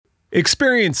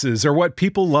Experiences are what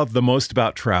people love the most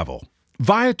about travel.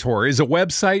 Viator is a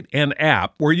website and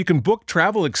app where you can book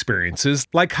travel experiences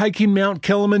like hiking Mount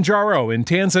Kilimanjaro in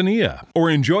Tanzania or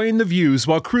enjoying the views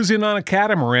while cruising on a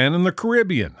catamaran in the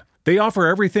Caribbean. They offer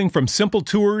everything from simple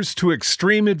tours to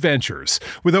extreme adventures.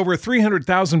 With over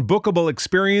 300,000 bookable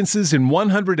experiences in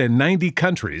 190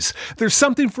 countries, there's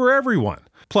something for everyone.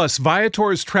 Plus,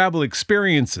 Viator's travel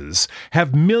experiences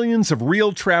have millions of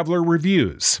real traveler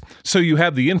reviews, so you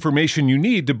have the information you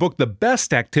need to book the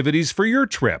best activities for your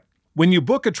trip. When you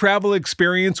book a travel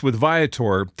experience with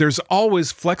Viator, there's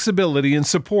always flexibility and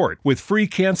support with free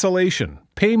cancellation,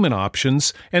 payment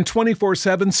options, and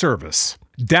 24/7 service.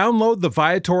 Download the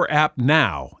Viator app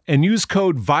now and use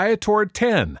code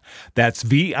Viator10. That's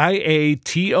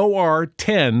Viator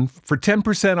 10 for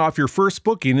 10% off your first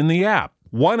booking in the app.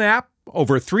 One app,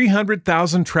 over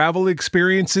 300,000 travel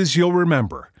experiences you'll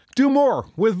remember. Do more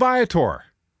with Viator.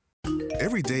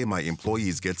 Every day, my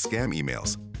employees get scam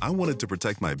emails. I wanted to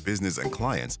protect my business and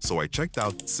clients, so I checked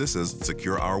out CISA's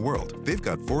Secure Our World. They've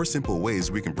got 4 simple ways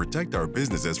we can protect our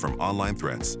businesses from online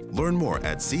threats. Learn more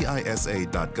at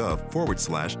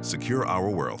CISA.gov/Secure Our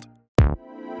World.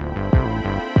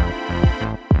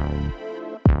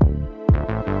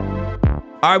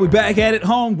 All right, we're back at it.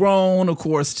 Homegrown, of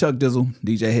course. Chuck Dizzle,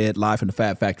 DJ Head, live from the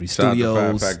Fat Factory Studios. Shout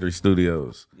out to Fat Factory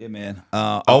Studios. Yeah, man.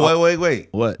 Wait.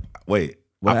 What? Wait.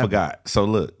 What I happened? forgot. So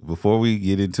look, before we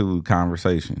get into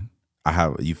conversation, I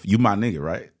have you my nigga,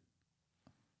 right?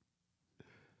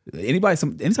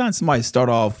 Anytime somebody start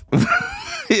off,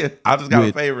 Yeah, I just got With-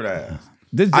 a favor to ask.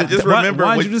 this, I just remember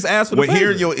Why when- did you just ask for the when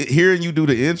favor? hearing you do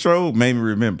the intro made me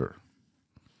remember.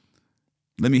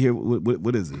 Let me hear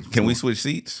what is it? Can we switch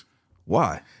seats?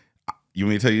 Why? You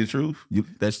want me to tell you the truth?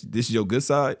 This is your good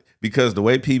side. Because the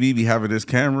way PB be having this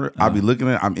camera, I be looking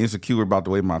at it, I'm insecure about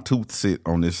the way my tooth sit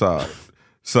on this side.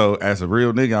 So as a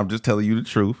real nigga, I'm just telling you the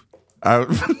truth. Yeah,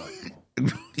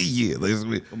 let's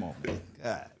Come on, man.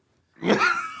 God.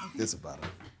 This about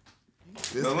it.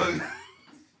 So look.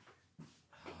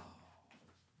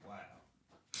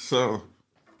 So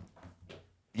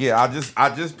yeah, I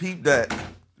just peeped that,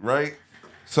 right?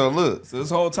 So look. So this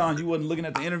whole time you wasn't looking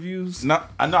at the interviews? No,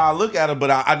 I know I look at it, but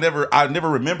I never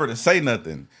remember to say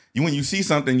nothing. When you see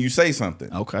something, you say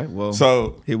something. Okay, well,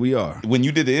 So here we are. when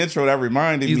you did the intro, that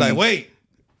reminded He's me. like, wait,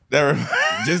 That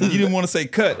just you didn't want to say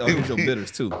cut. Oh, here's your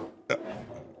bitters too.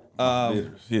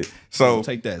 yeah. So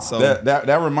Take that. So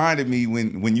that reminded me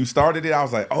when you started it, I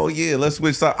was like, oh yeah, let's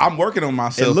switch stuff. I'm working on it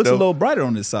myself. looks though. a little brighter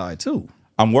on this side too.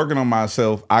 I'm working on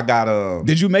myself. I got a.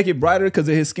 Did you make it brighter because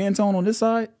of his skin tone on this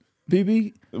side,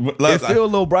 BB? It feel a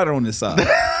little brighter on this side. All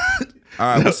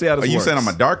right, we'll see how this Are you works. saying I'm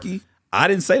a darkie? I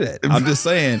didn't say that. I'm just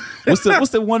saying. What's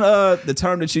the one the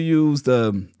term that you used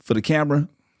for the camera?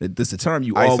 This the term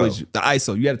you ISO. always the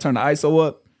ISO. You had to turn the ISO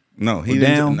up. No, he Or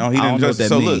didn't. down? No, he I don't didn't. know Just what that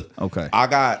so mean. look. Okay. I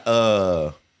got.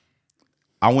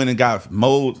 I went and got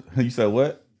mold. You said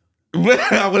what?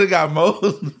 I would have got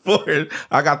mold for it.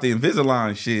 I got the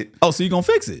Invisalign shit. Oh, so you gonna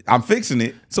fix it? I'm fixing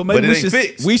it. So maybe but it we ain't should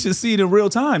fixed. we should see it in real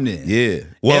time then. Yeah.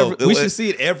 Well, we should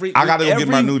see it every. I gotta go get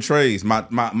my every- new trays. My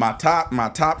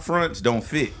top fronts don't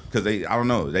fit because I don't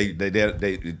know they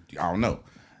I don't know,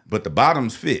 but the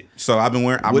bottoms fit. So I've been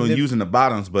Wouldn't it- using the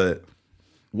bottoms, but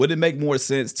Would it make more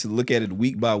sense to look at it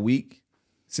week by week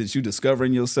since you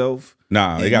discovering yourself?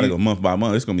 nah, And they gotta you- go month by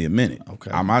month. It's gonna be a minute.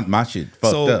 Okay. My shit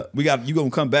fucked So up. you gonna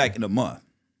come back in a month?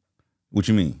 What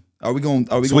you mean? Are we going?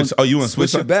 Switch? Oh, you want to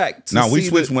switch it back? to No, we see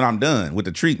switch the- when I'm done with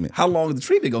the treatment. How long is the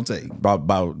treatment gonna take? About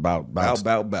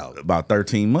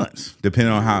 13 months,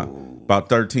 depending on how. About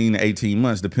 13 to 18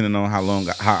 months, depending on how long.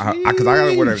 Because I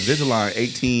gotta wear the Invisalign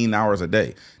 18 hours a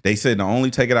day. They said to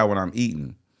only take it out when I'm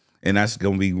eating, and that's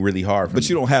gonna be really hard for me. But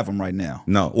you don't have them right now.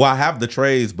 No, well, I have the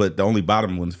trays, but the only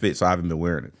bottom ones fit, so I haven't been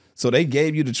wearing it. So they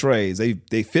gave you the trays. They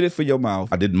fit it for your mouth,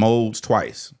 I did molds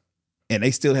twice. and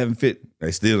they still haven't fit.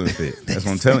 They still didn't fit. That's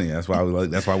what I'm telling you. That's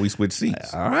why we switched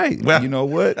seats. All right. Well- You know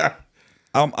what?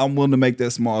 I'm willing to make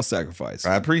that small sacrifice.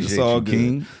 I appreciate It's all you, good.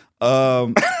 King.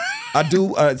 I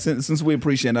do. Since we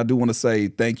appreciate it, I do want to say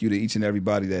thank you to each and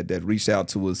everybody that reached out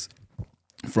to us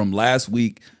from last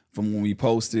week, from when we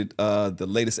posted the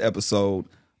latest episode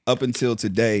up until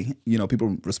today. You know,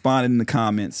 people responding in the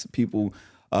comments. People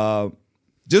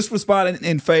just responding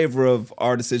in favor of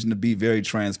our decision to be very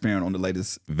transparent on the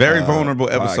latest, Very vulnerable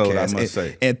episode, I podcast. must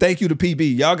say. And thank you to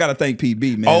PB. Y'all got to thank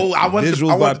PB, man. Oh, I wanted to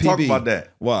by talk PB. about that.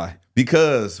 Why?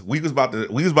 because we was about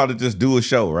to just do a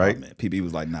show, right? Oh, man, PB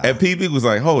was like, nah. And PB was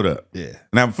like, hold up. Yeah.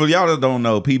 Now, for y'all that don't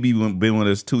know, PB been with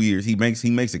us 2 years. He makes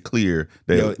it clear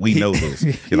that we know this.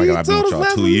 He's like, I've been with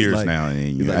y'all 2 years now, and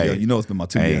he's like, yo, you know it's been my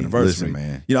 2-year anniversary. Listen,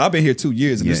 man. You know, I've been here 2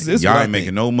 years, and this y'all what ain't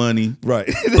making no money, right?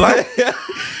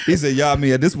 He said, y'all,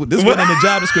 man, this wasn't in the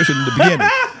job description in the beginning.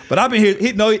 But I've been here.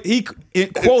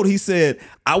 He said,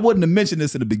 I wouldn't have mentioned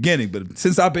this in the beginning, but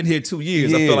since I've been here 2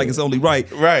 years, I feel like it's only right.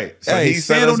 Right. So hey, he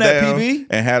sat us on that, down PB,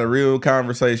 and had a real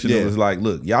conversation. Yeah. It was like,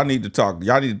 look, y'all need to talk.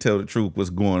 Y'all need to tell the truth. What's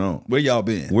going on? Where y'all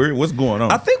been? What's going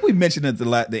on? I think we mentioned at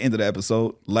the end of the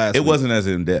episode last week. It wasn't as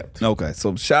in depth. Okay,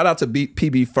 so shout out to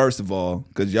PB first of all,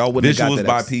 because y'all wouldn't have got that.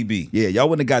 This was by PB. Yeah, y'all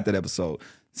wouldn't have got that episode.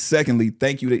 Secondly,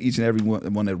 thank you to each and every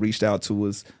one that reached out to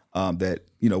us. That,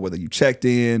 you know, whether you checked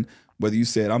in, whether you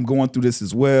said I'm going through this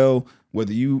as well,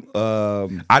 whether you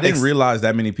I didn't realize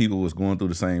that many people was going through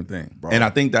the same thing. Bro. And I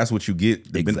think that's what you get.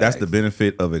 Exactly. That's the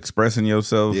benefit of expressing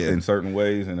yourself Yeah. in certain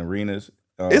ways and arenas.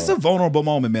 It's a vulnerable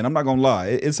moment, man. I'm not gonna lie.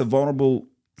 It's a vulnerable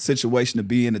situation to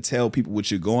be in, to tell people what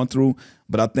you're going through.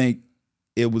 But I think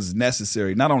it was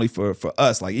necessary, not only for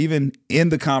us, like even in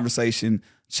the conversation,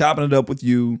 chopping it up with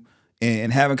you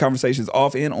and having conversations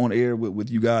off and on air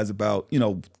with you guys about, you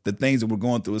know, the things that we're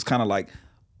going through. It's kind of like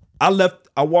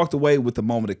I walked away with a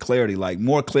moment of clarity, like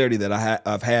more clarity that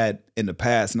I've had in the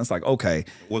past. And it's like, okay,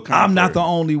 I'm not the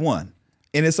only one.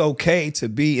 And it's okay to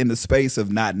be in the space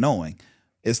of not knowing.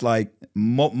 It's like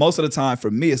most of the time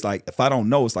for me, it's like, if I don't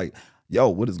know, it's like, yo,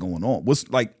 what is going on? What's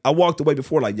like, I walked away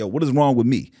before like, yo, what is wrong with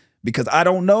me? Because I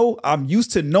don't know. I'm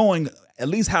used to knowing at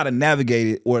least how to navigate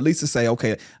it, or at least to say,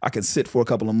 okay, I can sit for a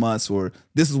couple of months, or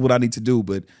this is what I need to do.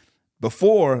 But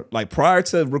before, like prior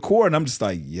to recording, I'm just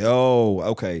like, yo,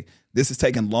 okay, this is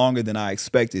taking longer than I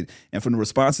expected. And from the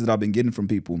responses that I've been getting from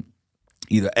people,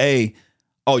 either A,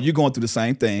 oh, you're going through the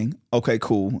same thing. Okay,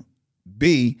 cool.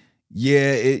 B,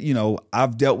 yeah, you know,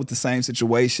 I've dealt with the same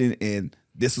situation and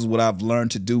this is what I've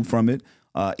learned to do from it.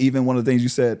 Even one of the things you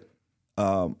said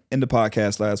in the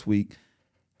podcast last week,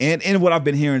 and what I've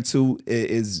been hearing too,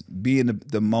 is being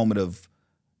the moment of,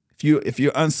 if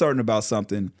you're uncertain about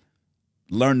something,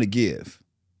 learn to give,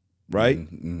 right?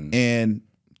 Mm-hmm. And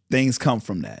things come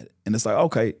from that. And it's like,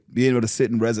 okay, being able to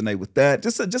sit and resonate with that.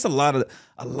 Just a lot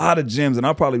of gems. And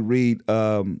I'll probably read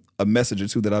a message or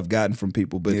two that I've gotten from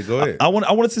people. But yeah, go ahead. I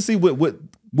wanted to see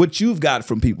what you've got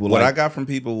from people. What I got from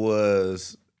people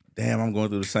was, damn, I'm going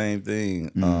through the same thing.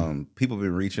 Mm-hmm. People have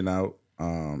been reaching out,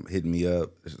 hitting me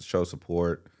up, show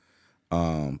support.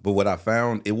 But what I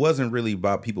found, it wasn't really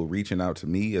about people reaching out to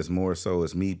me, as more so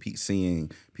as me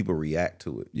seeing people react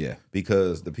to it. Yeah.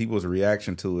 Because the people's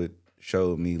reaction to it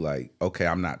showed me like, okay,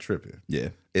 I'm not tripping. Yeah.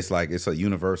 It's like, it's a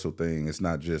universal thing. It's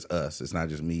not just us. It's not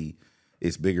just me.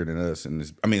 It's bigger than us. And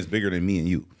it's bigger than me and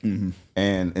you. Mm-hmm.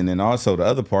 And then also the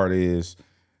other part is,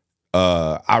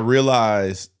 I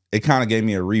realized it kind of gave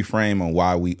me a reframe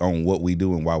on what we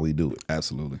do and why we do it.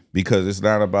 Absolutely. Because it's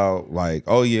not about like,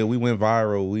 oh yeah, we went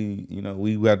viral.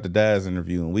 We got the Daz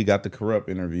interview and we got the Corrupt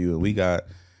interview and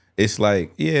it's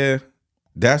like, yeah,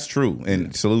 that's true.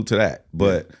 And salute to that.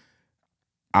 But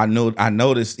I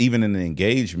noticed even in the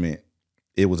engagement,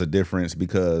 it was a difference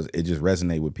because it just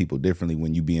resonated with people differently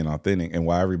when you being authentic, and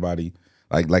why everybody,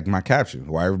 like my caption,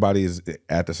 why everybody is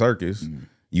at the circus,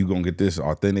 you gonna get this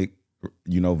authentic,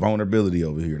 vulnerability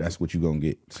over here. That's what you gonna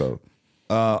get. So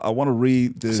I want to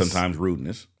read this sometimes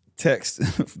rudeness text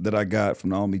that I got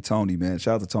from Naomi Tony, man.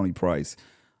 Shout out to Tony Price.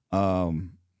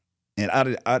 And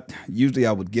I usually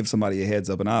I would give somebody a heads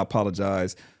up, and I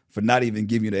apologize for not even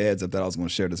giving you the heads up that I was going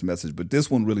to share this message. But this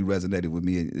one really resonated with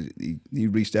me. He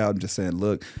reached out and just saying,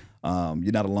 look,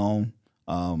 you're not alone,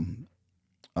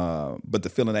 but the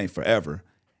feeling ain't forever.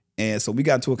 And so we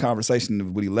got into a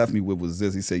conversation. What he left me with was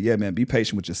this. He said, yeah, man, be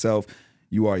patient with yourself.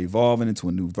 You are evolving into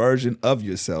a new version of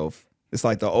yourself. It's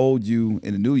like the old you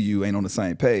and the new you ain't on the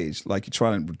same page. Like you're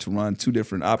trying to run two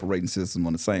different operating systems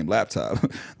on the same laptop.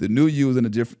 The new you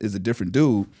is a different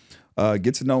dude.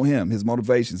 Get to know him, his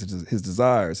motivations, his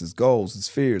desires, his goals, his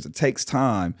fears. It takes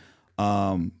time,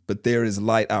 but there is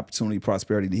light, opportunity,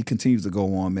 prosperity. And he continues to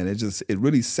go on, man. It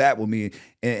really sat with me,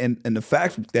 and the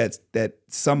fact that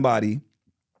somebody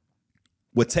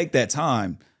would take that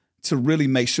time to really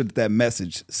make sure that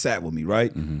message sat with me,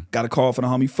 right? Mm-hmm. Got a call from the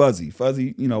homie Fuzzy.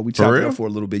 Fuzzy, we chopped it up for a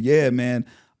little bit. Yeah, man.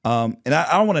 And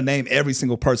I don't want to name every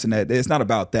single person it's not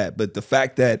about that, but the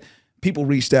fact that people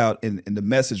reached out and the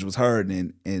message was heard,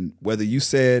 and whether you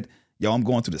said, yo, I'm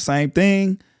going through the same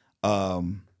thing,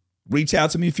 reach out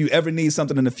to me if you ever need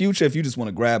something in the future, if you just want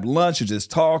to grab lunch or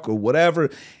just talk or whatever.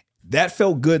 that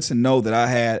felt good to know that I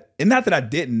had, and not that I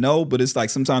didn't know, but it's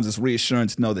like sometimes it's reassuring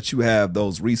to know that you have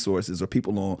those resources or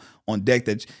people on deck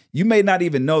that you may not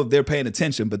even know they're paying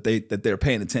attention, but they're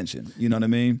paying attention. You know what I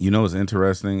mean? You know what's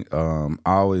interesting? I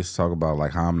always talk about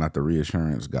like how I'm not the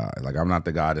reassurance guy. Like I'm not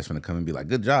the guy that's gonna come and be like,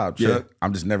 "Good job, Chuck." Yeah.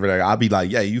 I'm just never that. I'll be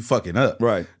like, "Yeah, you fucking up."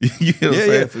 Right. You know what I'm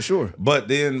saying? Yeah, for sure. But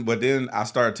then I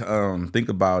started to think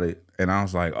about it, and I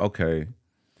was like, okay,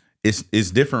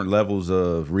 it's different levels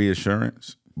of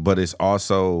reassurance. But it's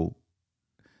also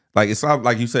like it's not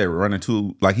like you said, running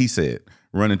two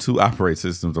operating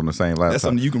systems on the same laptop. That's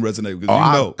something you can resonate with.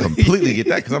 I completely get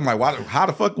that because I'm like, how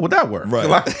the fuck would that work? Right.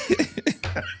 Like,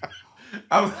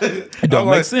 it don't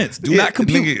make sense. Do not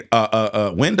compute.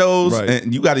 Windows, right.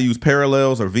 And you got to use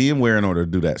Parallels or VMware in order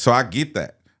to do that. So I get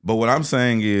that. But what I'm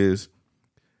saying is,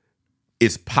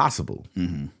 it's possible,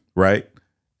 right?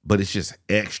 But it's just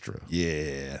extra.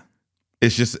 Yeah.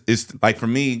 It's like for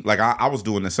me, like I was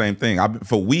doing the same thing.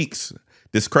 For weeks,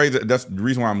 this crazy. That's the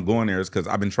reason why I'm going there is because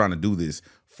I've been trying to do this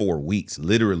for weeks,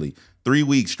 literally 3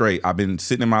 weeks straight. I've been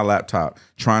sitting in my laptop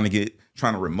trying to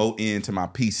remote into my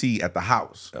PC at the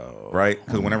house, right?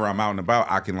 Because whenever I'm out and about,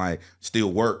 I can like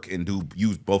still work and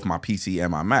use both my PC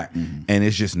and my Mac, and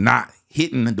it's just not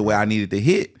hitting the way I needed to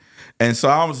hit. And so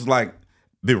I was like,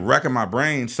 been wrecking my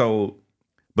brain. So,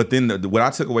 but then what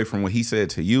I took away from what he said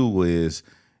to you is,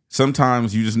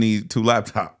 sometimes you just need 2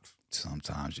 laptops.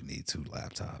 Sometimes you need 2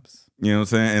 laptops. You know what I'm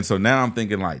saying? And so now I'm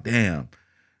thinking like, damn,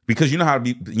 because you know how to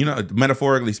be,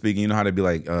 metaphorically speaking, you know how to be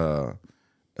like,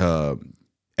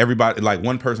 everybody, like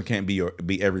one person can't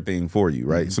be everything for you,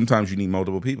 right? Sometimes you need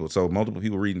multiple people. So multiple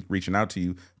people reaching out to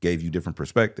you gave you different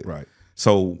perspective. Right.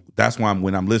 So that's why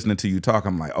when I'm listening to you talk,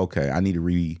 I'm like, okay, I need to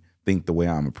rethink the way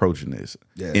I'm approaching this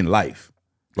in life.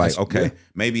 Like,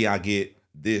 maybe I get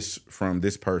this from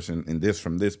this person and this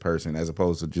from this person, as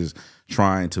opposed to just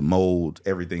trying to mold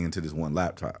everything into this one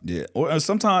laptop. Yeah. Or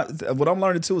sometimes what I'm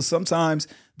learning too is sometimes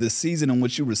the season in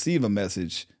which you receive a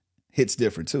message hits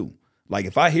different too. Like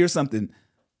if I hear something,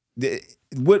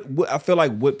 what I feel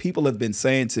like what people have been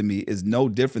saying to me is no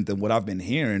different than what I've been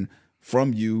hearing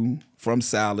from you, from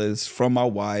Salas, from my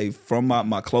wife, from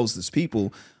my closest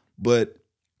people. But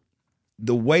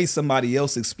the way somebody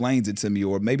else explains it to me,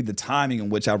 or maybe the timing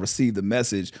in which I received the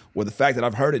message, or the fact that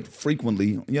I've heard it frequently,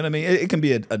 you know what I mean? It can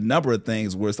be a number of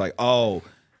things where it's like, oh,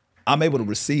 I'm able to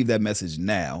receive that message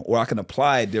now, or I can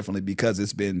apply it differently because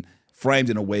it's been framed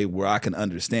in a way where I can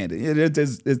understand it. And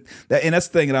that's the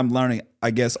thing that I'm learning, I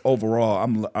guess, overall.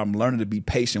 I'm learning to be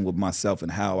patient with myself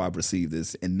and how I've received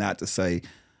this, and not to say,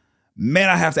 man,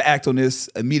 I have to act on this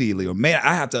immediately, or man,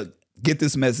 I have to get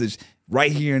this message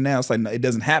right here and now. It's like, no, it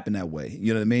doesn't happen that way.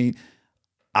 You know what I mean?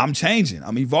 I'm changing.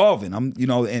 I'm evolving.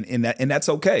 And that's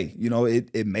okay.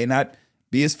 It may not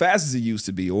be as fast as it used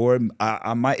to be, or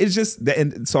I might. It's just that,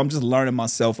 and so I'm just learning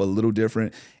myself a little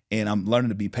different, and I'm learning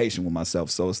to be patient with myself.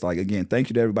 So it's like, again, thank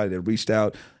you to everybody that reached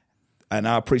out, and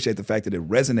I appreciate the fact that it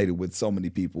resonated with so many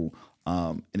people.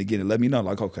 And again, it let me know,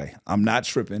 like, okay, I'm not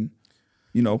tripping.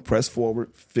 Press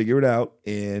forward, figure it out,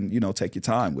 and, take your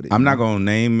time with it. I'm not going to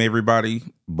name everybody,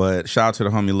 but shout out to the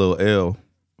homie Lil L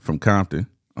from Compton.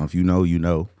 If you know, you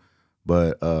know.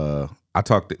 But I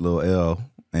talked to Lil L,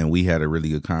 and we had a really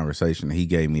good conversation. He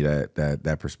gave me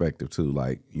that perspective, too.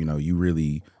 Like, you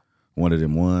really one of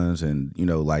them ones, and,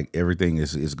 like, everything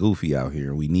is goofy out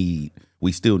here. We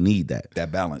still need that.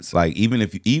 That balance. Like, even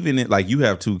you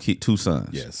have two sons.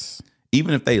 Yes.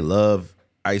 Even if they love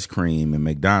ice cream and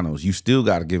McDonald's, you still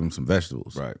got to give them some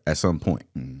vegetables, right? At some point.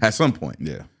 At some point,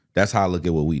 yeah. That's how I look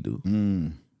at what we do.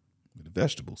 With the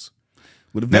vegetables.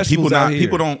 With the vegetables now,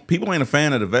 people ain't a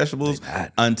fan of the vegetables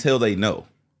until they know.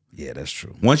 Yeah, that's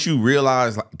true. Once you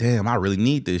realize, like, damn, I really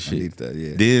need this shit. I need that,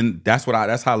 yeah. Then that's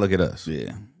how I look at us.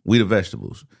 Yeah, we the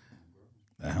vegetables.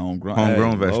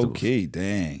 Homegrown vegetables. Okay,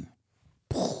 dang.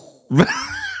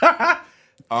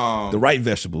 The right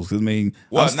vegetables. I mean,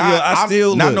 well,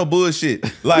 I'm not no bullshit.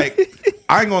 Like,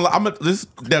 I ain't gonna lie. This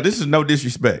is no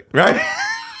disrespect, right?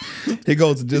 Here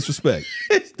goes the disrespect.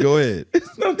 Go ahead.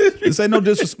 No disrespect. This ain't no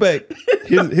disrespect.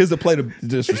 Here's a plate of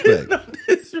disrespect. No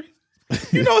disrespect.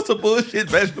 It's a bullshit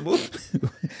vegetable.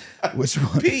 Which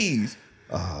one? Peas.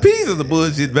 Peas is a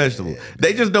bullshit vegetable. Yeah.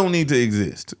 They just don't need to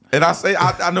exist. And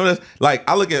I know that's like,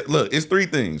 it's 3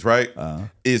 things, right?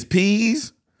 It's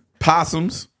peas,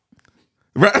 possums.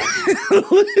 Right.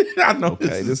 I know.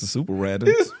 Okay, this is super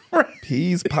random.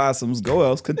 Peas, possums. Go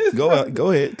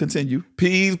ahead. Continue.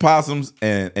 Peas, possums,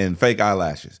 and fake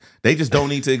eyelashes. They just don't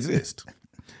need to exist.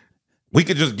 We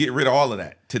could just get rid of all of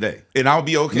that today, and I'll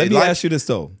be okay. Let me ask you this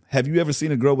though: have you ever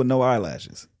seen a girl with no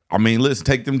eyelashes? I mean, let's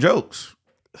take them jokes.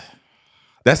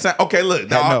 That's not, okay. Look,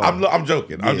 no, I'm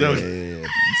joking. I'm joking. Yeah.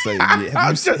 say,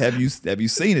 have you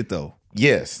seen it though?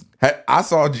 Yes, I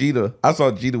saw Gina. I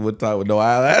saw Gina one time with no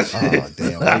eyelashes. Oh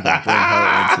damn, we gonna bring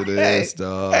her into this,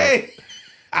 dog. Hey.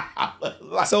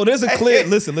 So there's a clear.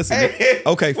 Listen. Hey,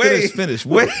 okay, finish.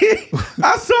 Wait,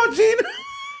 I saw Gina.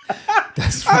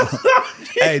 That's wrong.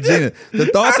 Hey, Gina, the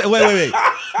thoughts. Wait.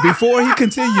 Before he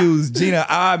continues, Gina,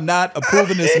 I'm not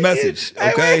approving this message.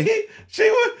 Okay. Hey, she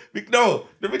was no.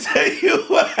 Let me tell you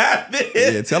what happened.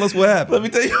 Yeah, tell us what happened. Let me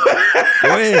tell you what happened.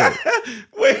 Go ahead.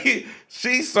 Wait,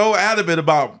 she's so adamant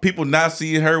about people not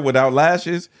seeing her without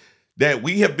lashes that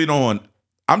we have been on.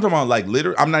 I'm talking about like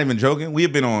literally. I'm not even joking. We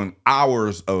have been on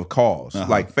hours of calls,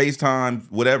 like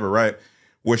FaceTime, whatever, right?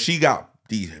 Where she got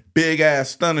these big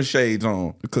ass stunner shades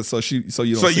on, Because so you don't. so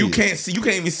see you it. can't see. You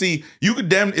can't even see. You could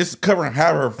damn. It's covering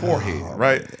half her forehead,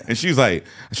 right? Man. And she's like,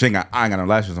 I ain't got no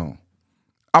lashes on.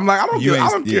 I'm like, I don't care. I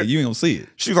don't care. You ain't gonna see it.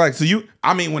 She's like, so you.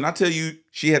 I mean, when I tell you,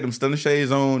 she had them stunner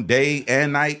shades on day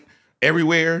and night,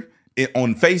 everywhere.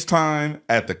 On FaceTime,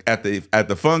 at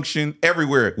the function,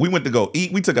 everywhere. We went to go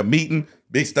eat. We took a meeting.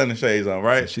 Big stunner shades on,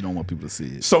 right? She don't want people to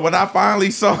see it. So when I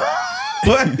finally saw,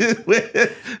 I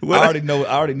already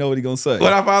know what he gonna say.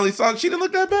 When I finally saw, she didn't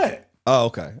look that bad. Oh,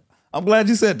 okay. I'm glad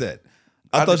you said that.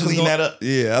 I thought you was clean gonna, that up.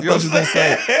 Yeah, I thought you was gonna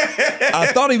say. I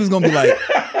thought he was gonna be like,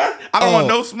 I don't want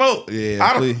no smoke. Yeah,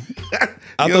 I please.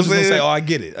 I thought you was gonna say, "Oh, I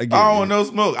get it. I don't want no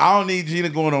smoke. I don't need Gina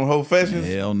going on whole fashions.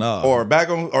 Hell no. Or back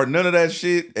on, or none of that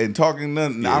shit and talking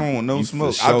nothing. Yeah, I don't want no you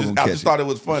smoke. for sure I gonna just thought it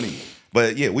was funny.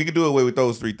 But yeah, we could do away with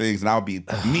those three things, and I'll be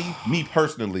me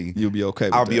personally. You'll be okay.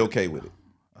 I'll be okay with it.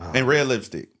 And red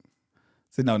lipstick.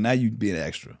 So now you being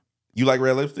extra. You like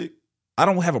red lipstick? I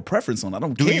don't have a preference on it. I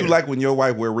don't care. Do you like when your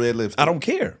wife wear red lipstick? I don't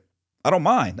care. I don't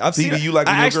mind. I've See, seen. do you like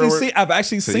when your girl I've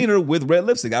actually seen her with red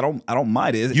lipstick. I don't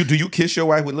mind it. Do you kiss your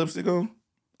wife with lipstick on?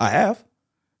 I have.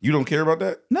 You don't care about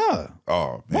that? No.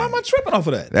 Oh, man. Why am I tripping off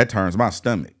of that? That turns my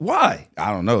stomach. Why?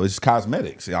 I don't know. It's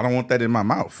cosmetics. I don't want that in my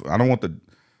mouth. I don't want the.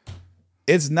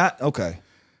 It's not okay.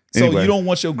 So Anyway. you don't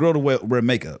want your girl to wear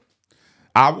makeup?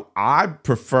 I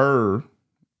prefer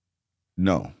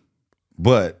no,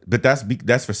 but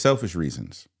that's for selfish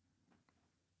reasons.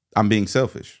 I'm being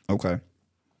selfish. Okay.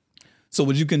 So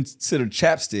would you consider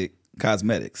chapstick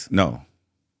cosmetics? No,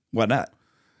 Why not?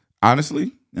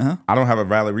 honestly, Uh-huh. I don't have a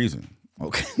valid reason.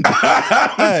 Okay.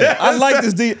 Hey, I like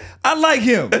this dude. I like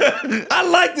him. I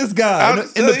like this guy.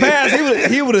 In the past,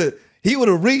 he would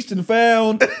have reached and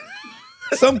found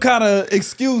some kind of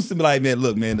excuse to be like, man,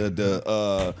 look, man,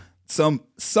 some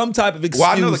type of excuse. Well,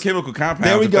 I know the chemical compound.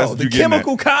 There we go. The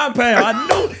chemical compound. I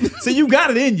know. So you got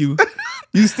it in you.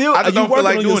 You still. I just you don't feel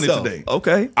like working on doing yourself. it today.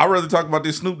 Okay. I'd rather talk about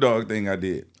this Snoop Dogg thing I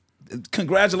did.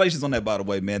 Congratulations on that, by the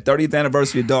way, man. 30th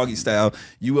anniversary of Doggy Style.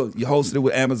 You hosted it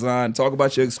with Amazon. Talk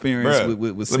about your experience Bruh,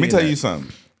 with let me seeing tell that. you something.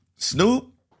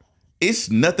 Snoop, it's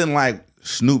nothing like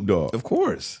Snoop Dogg. Of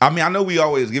course. I mean, I know we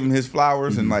always give him his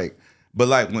flowers and like, but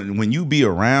like when you be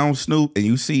around Snoop and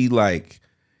you see like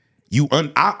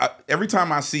every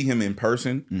time I see him in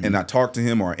person and I talk to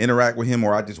him or interact with him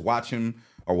or I just watch him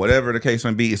or whatever the case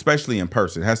may be, especially in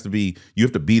person, it has to be, you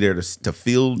have to be there to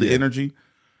feel the energy.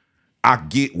 I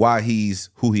get why he's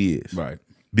who he is. Right.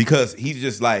 Because he's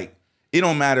just like, it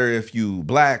don't matter if you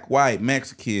black, white,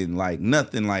 Mexican, like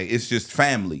nothing, like it's just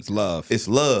family. It's love. It's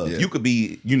love. Yeah. You could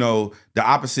be, the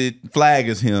opposite flag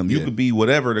as him. You could be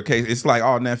whatever the case. It's like,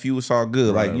 oh, nephew, it's all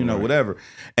good. Right, like, right. whatever.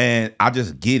 And I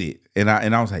just get it. And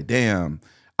I was like, damn,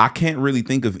 I can't really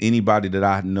think of anybody that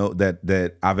I know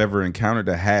that I've ever encountered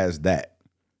that has that.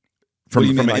 From What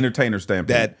do you an mean, like, entertainer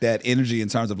standpoint. That energy in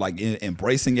terms of like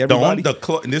embracing everybody.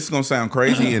 And this is gonna sound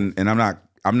crazy, and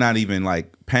I'm not even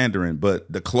like pandering, but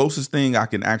the closest thing I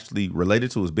can actually relate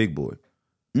it to is Big Boy.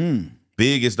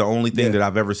 Big is the only thing that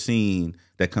I've ever seen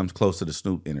that comes close to the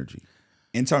Snoop energy.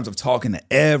 In terms of talking to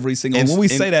every single. When we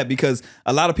say that, because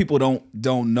a lot of people don't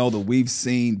know that we've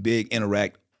seen Big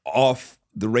interact off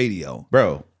the radio.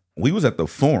 Bro, we was at the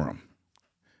Forum.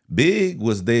 Big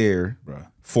was there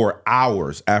for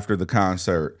hours after the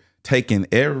concert, taking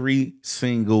every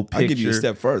single picture. I'll give you a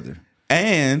step further.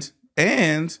 And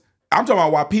I'm talking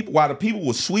about why the people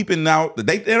were sweeping out.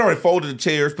 They already folded the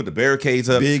chairs, put the barricades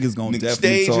up. Big is gonna the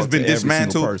definitely stage talk has been to every single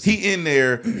dismantled. person. He in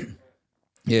there.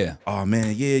 Yeah. Oh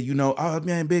man, yeah, oh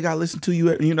man, Big, I listened to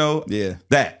you. Yeah.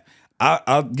 That.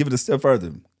 I'll give it a step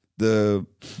further. The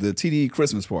TDE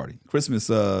Christmas party, Christmas.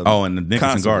 And the Nickerson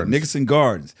concert, Gardens. Nickerson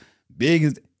Gardens. Big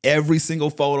is every single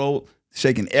photo,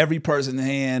 shaking every person's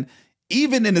hand.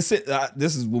 Even in the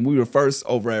this is when we were first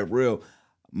over at Real.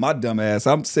 My dumb ass,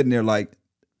 I'm sitting there like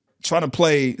trying to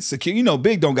play security.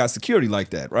 Big don't got security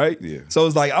like that, right? Yeah. So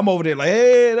it's like I'm over there like,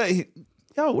 hey,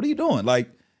 yo, what are you doing? Like,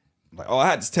 oh, I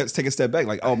had to take a step back.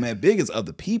 Like, oh man, Big is of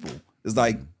the people. It's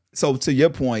like, so to your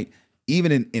point,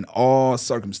 even in all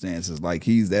circumstances, like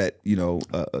he's that,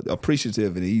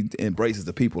 appreciative, and he embraces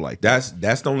the people like that.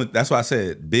 That's the only. That's why I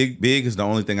said Big is the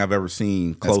only thing I've ever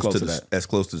seen close to that. as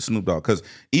close to the Snoop Dogg. Because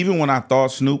even when I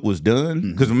thought Snoop was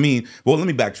done, because let me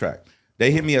backtrack.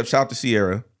 They hit me up. Shout out to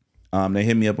Sierra. They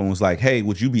hit me up and was like, "Hey,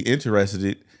 would you be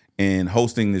interested in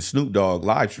hosting this Snoop Dogg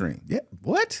live stream?" Yeah.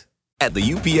 What? At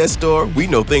the UPS Store, we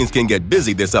know things can get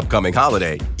busy this upcoming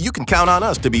holiday. You can count on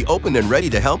us to be open and ready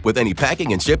to help with any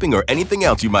packing and shipping or anything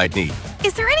else you might need.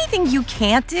 Is there anything you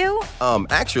can't do?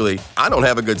 Actually, I don't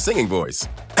have a good singing voice.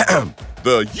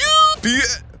 The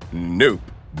UPS... Nope.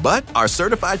 But our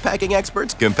certified packing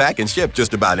experts can pack and ship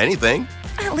just about anything.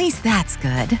 At least that's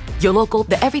good. Your local,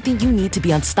 the everything you need to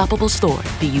be unstoppable store.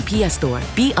 The UPS Store.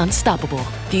 Be unstoppable.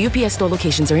 The UPS Store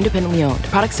locations are independently owned.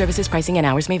 Product services, pricing, and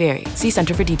hours may vary. See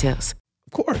Center for details.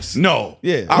 Of course. No.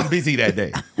 Yeah. I'm busy that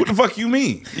day. What the fuck you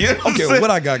mean? You know Okay, saying?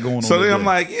 what I got going on So then today? I'm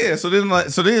like, yeah. So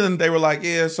then they were like,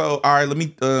 yeah. So all right, let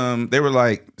me. They were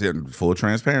like, full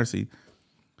transparency.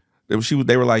 They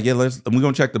were like, yeah. We're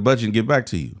gonna check the budget and get back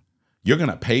to you. You're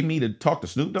gonna pay me to talk to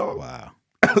Snoop Dogg? Wow.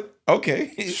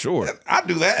 Okay, Sure. I'll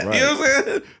do that. Right. You know what I'm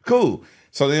saying? Cool.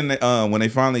 So then when they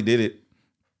finally did it,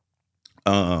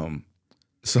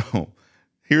 so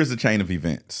here's the chain of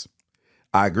events.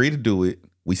 I agreed to do it.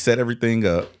 We set everything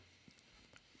up.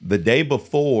 The day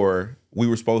before, we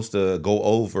were supposed to go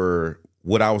over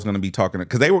what I was going to be talking,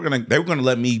 because they were going to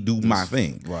let me do my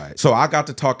thing. Right. So I got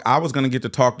to talk. I was going to get to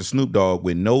talk to Snoop Dogg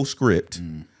with no script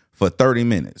for 30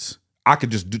 minutes. I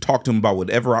could just talk to him about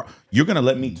whatever. You're going to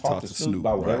let me talk to Snoop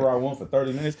about whatever I want for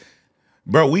 30 minutes?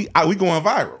 Bro, we going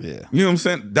viral. Yeah. You know what I'm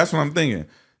saying? That's what I'm thinking.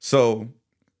 So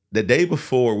the day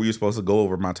before we were supposed to go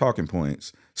over my talking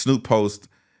points, Snoop posts,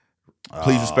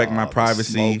 please respect my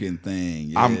privacy. Smoking thing.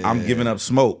 Yeah. I'm giving up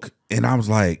smoke. And I was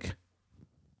like,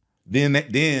 then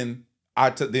I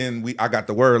got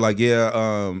the word like,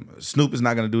 yeah, Snoop is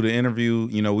not gonna do the interview.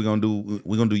 You know, we're gonna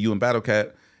do you and Battle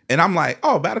Cat. And I'm like,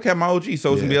 oh, Battle Cat my OG,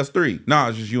 so it's gonna be us three. No,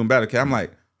 it's just you and Battle Cat. I'm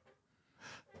like,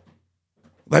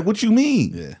 what you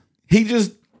mean? Yeah. He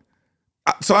just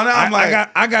so now I'm like,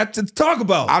 I got to talk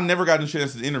about. I've never gotten a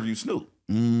chance to interview Snoop.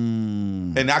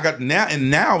 And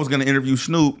now I was gonna interview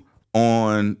Snoop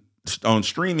on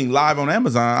streaming live on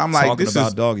Amazon. I'm like, talking this about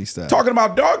is doggy style. talking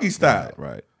about doggy style.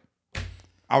 Right.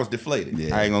 I was deflated.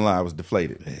 Yeah. I ain't gonna lie, I was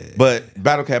deflated. Yeah. But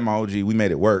Battle Cat, my OG, we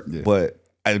made it work. Yeah. But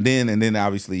and then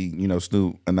obviously,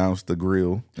 Snoop announced the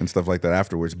grill and stuff like that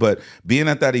afterwards. But being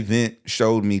at that event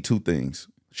showed me two things.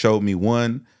 Showed me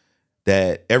one,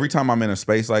 that every time I'm in a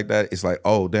space like that, it's like,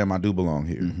 oh damn, I do belong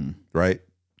here, right?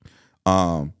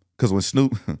 Because when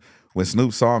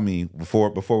Snoop saw me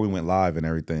before we went live and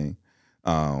everything,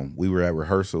 we were at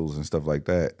rehearsals and stuff like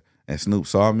that, and Snoop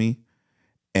saw me,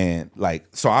 and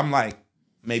so I'm like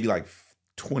maybe like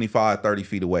 25, 30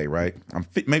 feet away, right? I'm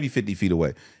maybe 50 feet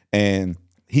away, and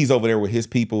he's over there with his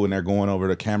people, and they're going over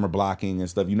the camera blocking and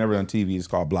stuff. You never done TV, it's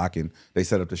called blocking. They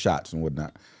set up the shots and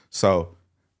whatnot. So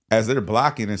as they're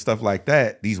blocking and stuff like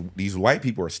that, these white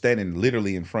people are standing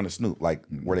literally in front of Snoop, like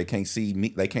where they can't see me,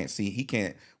 they can't see, he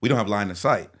can't, we don't have line of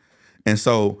sight. And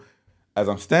so as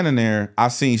I'm standing there, I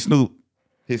seen Snoop,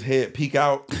 his head peek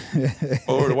out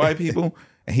over the white people,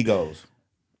 and he goes,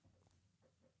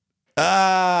 the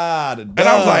and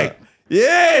I was like,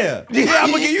 yeah,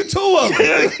 I'm gonna give you two of them.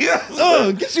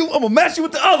 I'm gonna match you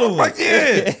with the other one. Like,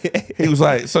 yeah. He was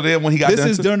like, so then when he got This done,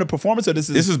 is during the performance, or this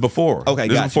is before. Okay,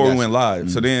 this gotcha, is before we gotcha. went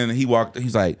live. So then he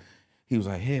was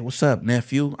like, hey, what's up,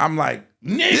 nephew? I'm like,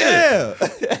 nigga, Yeah.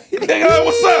 nigga,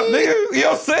 what's up, nigga? You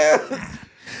know what I'm saying?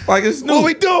 Like, it's Snoop. What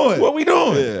we doing? What we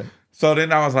doing? Yeah. So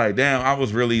then I was like, damn, I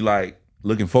was really like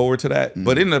looking forward to that.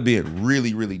 But it ended up being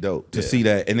really, really dope to see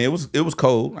that. And it was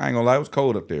cold. I ain't gonna lie, it was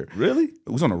cold up there. Really? It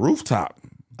was on the rooftop.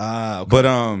 Okay.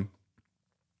 But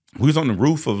we was on the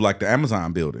roof of like the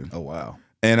Amazon building. Oh wow.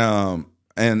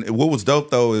 And what was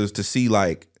dope though is to see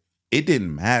like it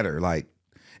didn't matter. Like,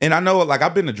 and I know like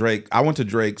I've been to Drake. I went to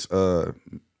Drake's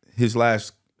his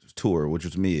last tour, which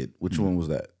was Mid. Which one was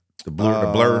that? The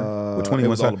Blur with 21 It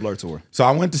was all Savage? the Blur tour. So I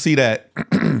went to see that,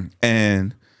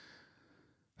 and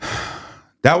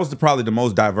that was probably the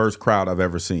most diverse crowd I've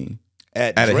ever seen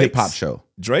at a hip hop show.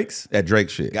 Drake's? At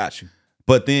Drake shit. Got you.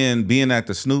 But then being at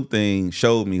the Snoop thing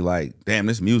showed me like, damn,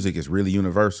 this music is really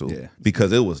universal. Yeah.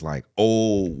 Because it was like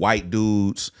old white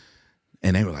dudes,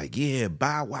 and they were like, yeah,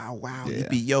 bow wow wow,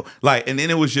 yippee yo. Like, and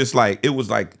then it was just like, it was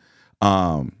like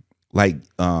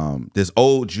this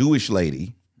old Jewish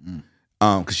lady,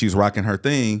 because she was rocking her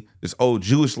thing, this old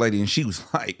Jewish lady, and she was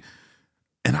like,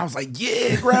 And I was like,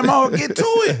 yeah, grandma, get to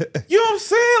it. You know what I'm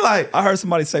saying? Like, I heard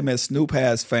somebody say, man, Snoop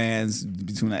has fans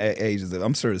between the ages of,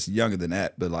 I'm sure it's younger than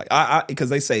that, but like, because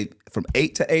they say from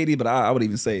 8 to 80, but I would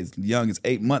even say as young as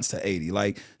 8 months to 80.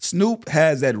 Like, Snoop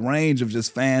has that range of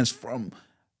just fans from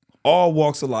all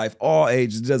walks of life, all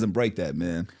ages. It doesn't break that,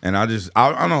 man. and I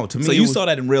don't know. To me, So you saw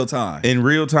that in real time. in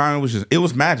real time, it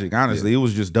was magic. Honestly, it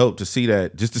was just dope to see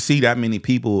that, just to see that many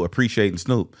people appreciating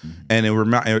Snoop. And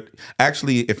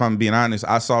actually, if I'm being honest,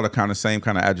 I saw the same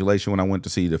kind of adulation when I went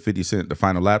to see the 50 Cent the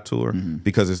Final Lap tour,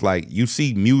 because it's like you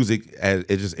see music as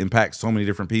it just impacts so many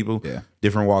different people,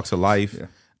 different walks of life.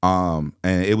 And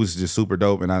it was just super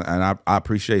dope. And I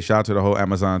appreciate, shout out to the whole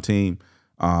Amazon team.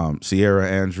 Sierra,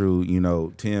 Andrew,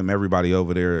 Tim, everybody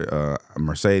over there,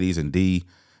 Mercedes and D,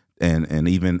 and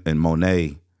even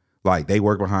Monet, like they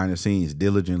work behind the scenes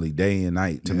diligently day and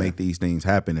night to make these things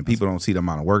happen. And people don't see the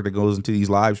amount of work that goes into these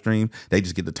live streams. They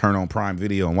just get to turn on Prime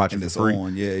Video and watch it for free.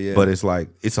 On. But it's like,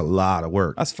 it's a lot of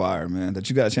work. That's fire, man. That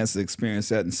you got a chance to experience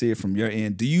that and see it from your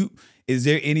end. Is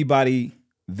there anybody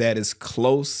that is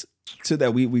close to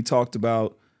that? We talked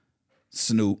about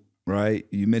Snoop, right?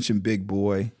 You mentioned Big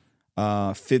Boy.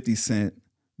 50 Cent.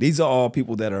 These are all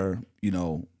people that are,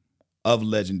 of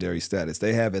legendary status.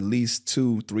 They have at least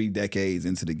 2-3 decades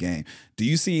into the game. Do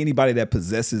you see anybody that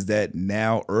possesses that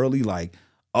now early? Like,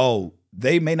 oh,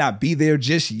 they may not be there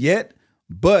just yet,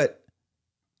 but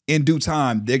in due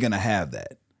time, they're going to have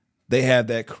that. They have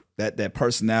that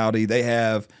personality. They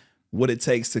have what it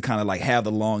takes to kind of like have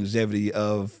the longevity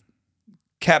of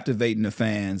captivating the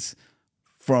fans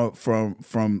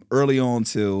from early on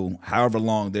till however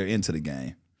long they're into the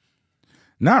game.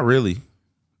 Not really.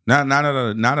 Not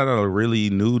at a really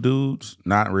new dudes.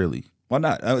 Not really. Why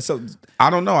not? So I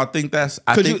don't know. I think that's.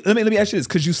 Let me ask you this: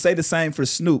 could you say the same for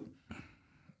Snoop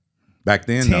back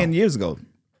then? 10 years ago.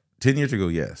 10 years ago,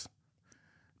 yes.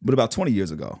 But about 20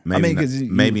 years ago,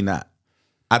 maybe not.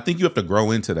 I think you have to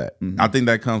grow into that. I think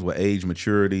that comes with age,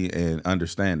 maturity, and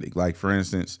understanding. Like, for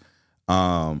instance,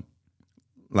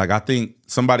 like I think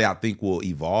somebody will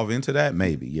evolve into that,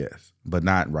 maybe, yes, but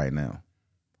not right now.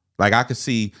 Like I could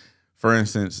see, for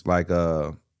instance, like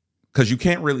because you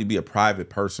can't really be a private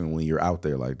person when you're out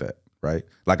there like that, right?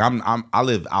 Like I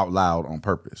live out loud on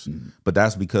purpose, but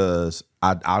that's because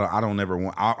I don't ever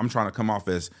want. I'm trying to come off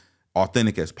as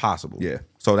authentic as possible. Yeah.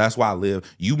 So that's why I live.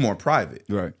 You more private,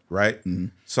 right?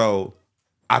 So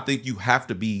I think you have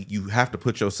to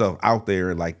put yourself out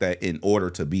there like that in order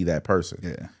to be that person.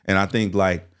 Yeah. And I think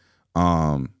like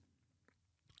I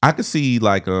could see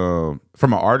like from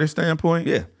an artist standpoint.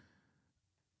 Yeah.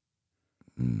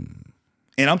 And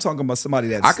I'm talking about somebody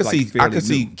that's I could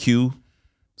see Q.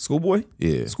 Schoolboy?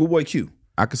 Yeah. Schoolboy Q.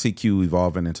 I could see Q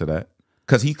evolving into that.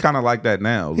 Because he's kind of like that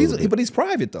now. But he's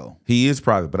private though. He is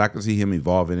private, but I can see him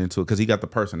evolving into it because he got the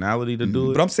personality to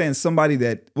do it. But I'm saying somebody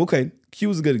that, okay,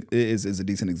 Q is a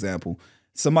decent example.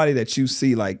 Somebody that you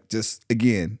see like just,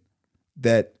 again,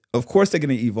 that of course they're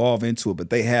going to evolve into it, but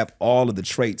they have all of the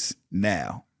traits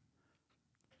now.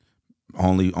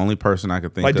 Only person I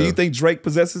could think of. Like, do you think Drake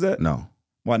possesses that? No.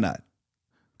 Why not?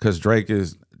 Because Drake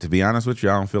is, to be honest with you,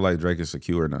 I don't feel like Drake is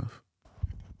secure enough.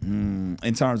 In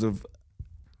terms of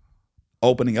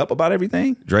opening up about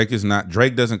everything? Drake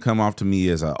doesn't come off to me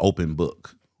as an open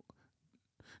book.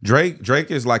 Drake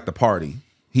is like the party.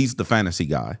 He's the fantasy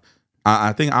guy.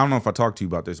 I don't know if I talked to you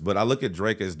about this, but I look at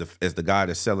Drake as the guy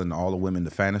that's selling all the women the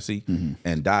fantasy,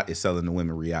 and Dot is selling the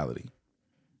women reality.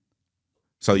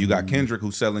 So you got Kendrick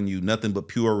who's selling you nothing but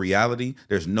pure reality.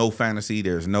 There's no fantasy.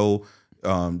 There's no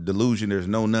delusion. There's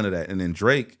none of that. And then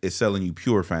Drake is selling you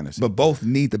pure fantasy. But both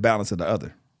need the balance of the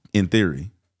other. In theory.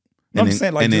 I'm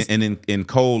saying like and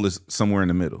Cole is somewhere in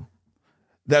the middle.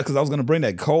 That because I was going to bring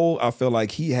that. Cole, I feel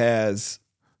like he has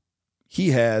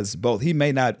both. He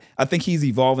may not. I think he's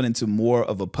evolving into more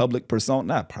of a public persona.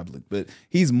 Not public, but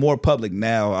he's more public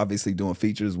now. Obviously, doing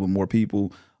features with more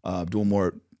people, doing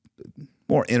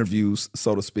more interviews,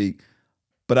 so to speak.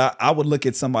 But I would look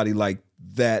at somebody like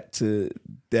that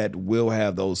that will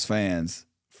have those fans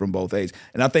from both ages.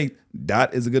 And I think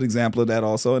Dot is a good example of that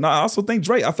also. And I also think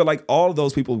Drake, I feel like all of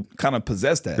those people kind of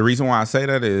possess that. The reason why I say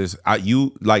that is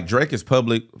Drake is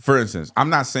public. For instance, I'm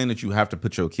not saying that you have to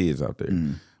put your kids out there,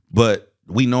 but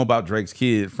we know about Drake's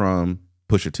kid from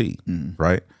Pusha T,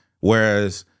 right?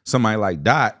 Whereas somebody like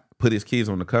Dot put his kids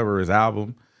on the cover of his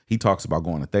album. He talks about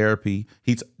going to therapy.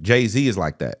 Jay-Z is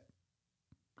like that.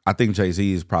 I think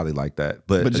Jay-Z is probably like that.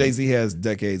 But Jay-Z has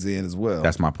decades in as well.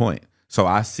 That's my point. So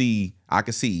I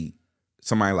could see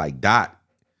somebody like Dot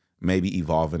maybe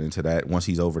evolving into that once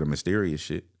he's over the mysterious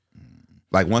shit.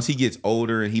 Like once he gets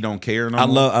older and he don't care no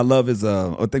more. I love his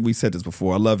I think we said this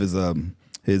before. I love his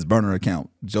His burner account,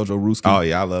 JoJo Ruski. Oh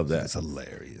yeah, I love that. It's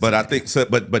hilarious. But I think so.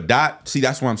 But Dot. See,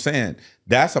 that's what I'm saying.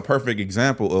 That's a perfect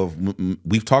example of.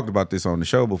 We've talked about this on the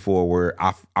show before, where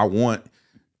I want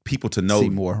people to know see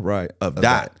more right of Dot.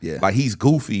 that, yeah. Like he's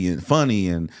goofy and funny,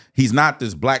 and he's not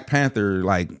this Black Panther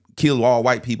like kill all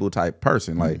white people type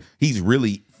person. Like he's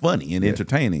really funny and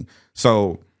entertaining.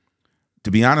 So to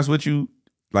be honest with you,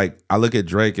 like I look at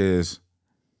Drake as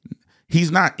he's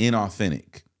not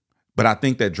inauthentic. But I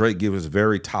think that Drake gives a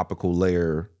very topical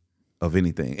layer of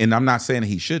anything. And I'm not saying that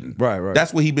he shouldn't. Right.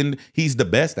 That's what he's the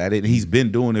best at it. And he's been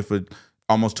doing it for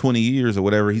almost 20 years or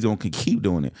whatever. He's going to keep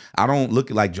doing it. I don't look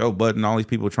at like Joe Budden, all these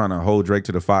people trying to hold Drake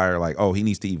to the fire like, oh, he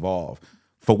needs to evolve.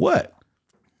 For what?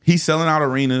 He's selling out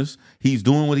arenas. He's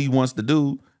doing what he wants to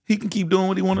do. He can keep doing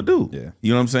what he want to do. Yeah.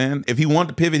 You know what I'm saying? If he wants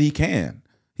to pivot, he can.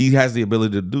 He has the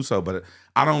ability to do so, but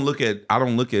I don't look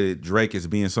at Drake as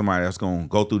being somebody that's going to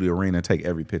go through the arena and take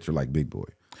every picture like Big Boy.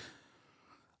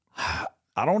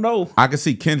 I don't know. I can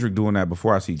see Kendrick doing that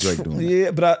before I see Drake doing that. Yeah,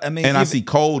 but I mean, And I see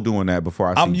Cole doing that before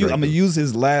I see Drake. I'm gonna use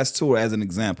his last tour as an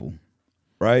example,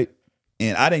 right?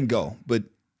 And I didn't go, but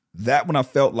that one I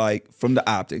felt like from the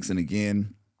optics, and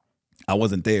again, I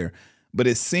wasn't there, but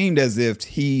it seemed as if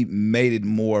he made it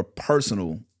more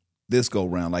personal this go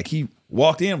round. Like he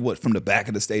walked in from the back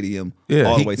of the stadium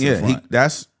all the way to the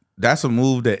front. That's a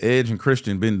move that Edge and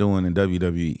Christian been doing in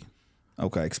WWE.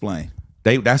 Okay, explain.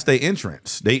 That's their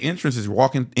entrance. Their entrance is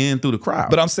walking in through the crowd.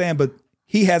 But I'm saying,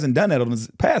 he hasn't done that on his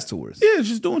past tours. Yeah, it's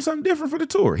just doing something different for the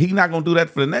tour. He's not gonna do that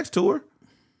for the next tour.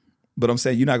 But I'm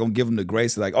saying you're not gonna give him the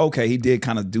grace. Like, okay, he did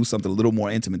kind of do something a little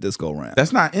more intimate this go around.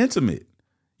 That's not intimate.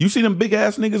 You see them big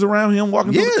ass niggas around him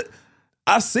walking through the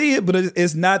I see it, but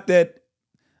it's not that.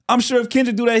 I'm sure if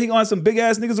Kendrick do that, he gonna have some big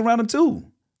ass niggas around him too.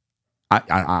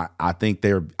 I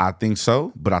think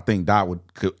so, but I think Dot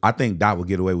would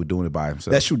get away with doing it by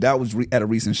himself. That's true. Dot was at a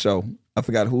recent show. I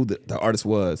forgot who the artist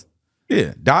was.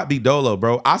 Yeah, Dot be Dolo,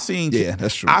 bro. Yeah,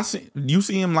 that's true. You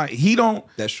see him like he don't.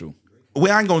 That's true.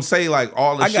 Well, I ain't gonna say like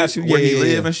all the shit where he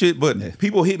live and shit, but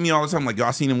people hit me all the time like, yo,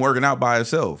 I seen him working out by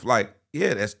himself. Like,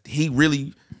 yeah,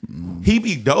 he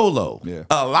be Dolo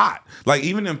a lot. Like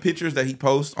even them pictures that he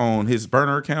posts on his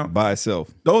burner account by himself.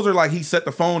 Those are like he set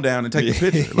the phone down and take a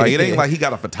picture. Like it ain't like he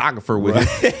got a photographer with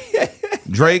him.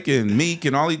 Drake and Meek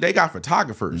and all they got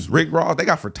photographers. Rick Ross, they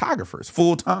got photographers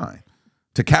full time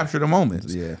to capture the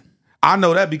moments. Yeah. I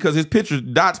know that because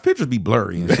Dot's pictures be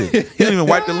blurry and shit. He don't even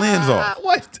wipe the lens off.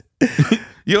 What?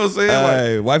 You know what I'm saying?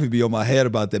 Hey, wifey be on my head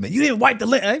about that, man. You didn't wipe the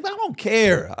lens. I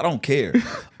don't care.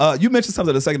 You mentioned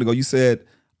something a second ago. You said,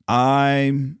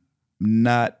 I'm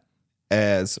not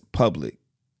as public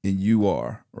and you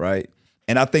are, right?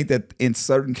 And I think that in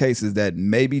certain cases that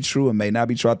may be true and may not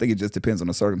be true. I think it just depends on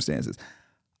the circumstances.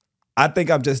 I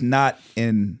think I'm just not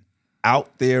an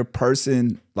out there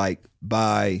person like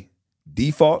by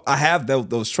default. I have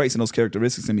those traits and those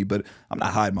characteristics in me, but I'm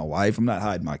not hiding my wife. I'm not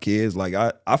hiding my kids. Like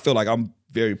I feel like I'm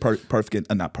very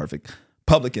perfect, not perfect,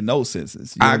 public in those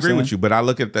senses. You know I agree with you, but I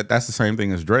look at that. That's the same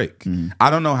thing as Drake. Mm-hmm. I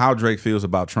don't know how Drake feels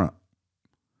about Trump.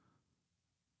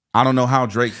 I don't know how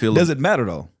Drake feels. Does it matter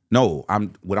though? No,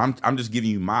 I'm just giving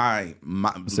you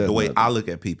the way I look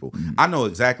at people. Mm-hmm. I know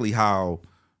exactly how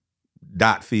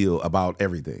Dot feel about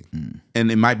everything, and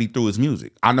it might be through his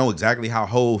music. I know exactly how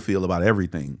Hov feel about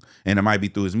everything, and it might be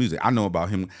through his music. I know about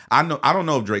him. I don't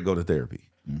know if Drake go to therapy.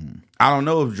 Mm-hmm. I don't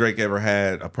know if Drake ever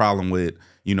had a problem with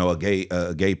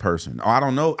a gay person. Or I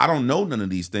don't know none of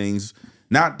these things.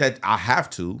 Not that I have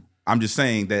to. I'm just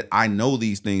saying that I know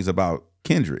these things about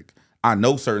Kendrick. I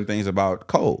know certain things about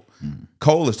Cole. Mm.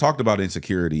 Cole has talked about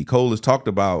insecurity. Cole has talked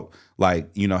about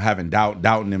having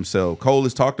doubting himself. Cole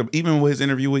has talked about, even with his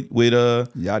interview with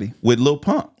Yachty, with Lil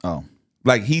Pump. Oh,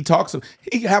 like he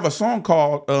have a song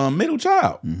called Middle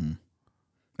Child. Mm-hmm.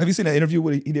 Have you seen that interview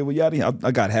he did with Yachty? I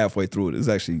got halfway through it. It's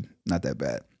actually not that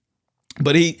bad.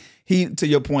 But he to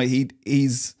your point,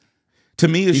 he's to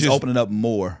me it's he's just opening up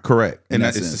more. Correct. And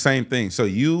it's the same thing. So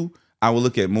I will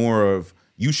look at more of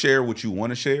you share what you want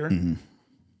to share. Mm-hmm.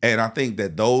 And I think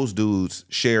that those dudes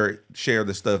share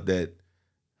the stuff that,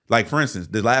 like for instance,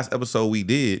 the last episode we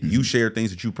did, you shared things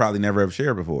that you probably never have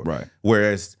shared before. Right.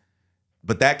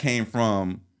 But that came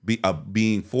from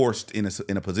being forced in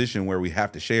a position where we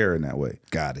have to share in that way.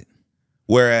 Got it.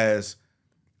 Whereas,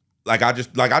 like I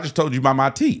just told you about my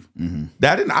teeth. Mm-hmm.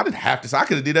 I didn't have to. So I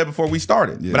could have did that before we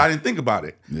started, but I didn't think about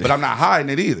it. Yeah. But I'm not hiding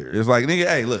it either. It's like, nigga,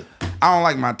 hey, look, I don't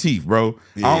like my teeth, bro.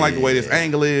 Yeah. I don't like the way this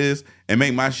angle is, and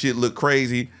make my shit look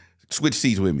crazy. Switch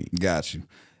seats with me. Got you.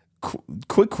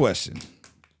 Quick question.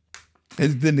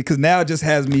 Because now it just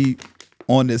has me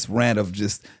on this rant of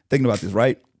just thinking about this,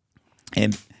 right?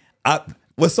 And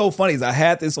what's so funny is I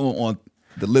had this on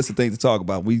the list of things to talk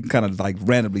about. We kind of like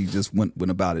randomly just went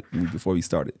about it before we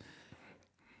started.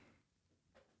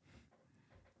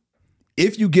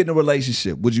 If you get in a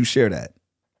relationship, would you share that?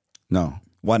 No.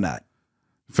 Why not?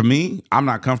 For me, I'm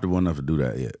not comfortable enough to do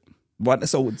that yet. Why?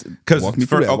 So, Because walk me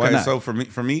through that. Why okay, not? so for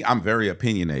me, I'm very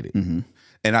opinionated,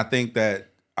 and I think that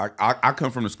I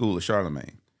come from the school of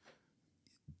Charlemagne.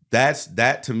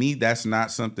 That to me, that's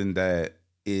not something that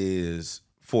is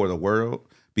for the world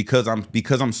because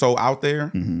I'm so out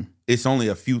there. It's only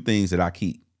a few things that I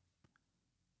keep.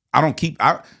 I don't keep.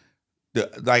 I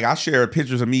share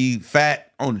pictures of me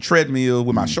fat on the treadmill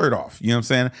with my shirt off. You know what I'm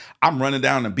saying? I'm running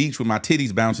down the beach with my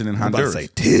titties bouncing in Honduras. I'm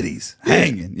about to say titties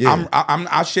hanging. Yeah.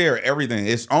 I share everything.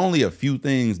 It's only a few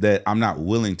things that I'm not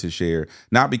willing to share.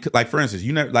 Not because, like, for instance,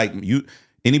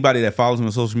 anybody that follows me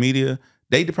on social media,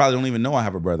 they probably don't even know I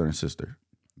have a brother and sister.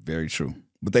 Very true.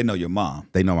 But they know your mom.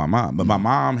 They know my mom. But my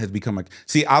mom has become a...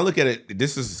 See, I look at it...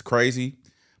 This is crazy,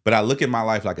 but I look at my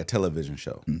life like a television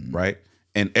show, right?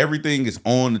 And everything is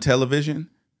on the television,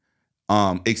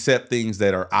 except things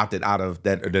that are opted out of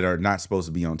that are not supposed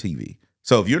to be on TV.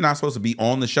 So if you're not supposed to be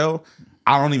on the show,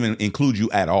 I don't even include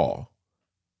you at all.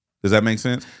 Does that make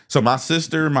sense? So my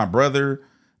sister, my brother,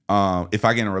 if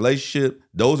I get in a relationship,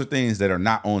 those are things that are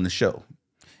not on the show.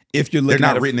 If you're looking They're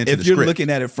not at it, written into if the you're script. looking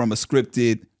at it from a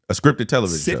scripted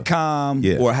television sitcom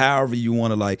show. or however you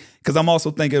want to like, because I'm also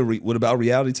thinking, what about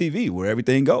reality TV where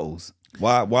everything goes?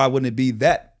 Why wouldn't it be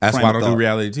that? That's frame why I of don't do thought?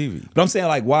 reality TV. But I'm saying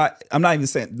like why? I'm not even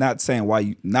saying why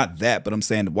you not that, but I'm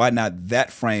saying why not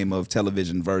that frame of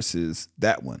television versus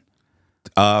that one?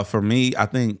 For me, I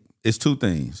think it's two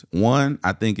things. One,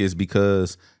 I think is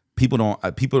because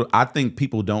I think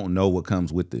people don't know what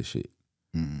comes with this shit.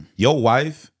 Your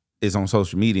wife is on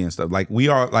social media and stuff. Like we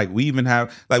even had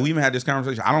this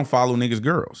conversation. I don't follow niggas'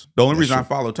 girls. The only reason I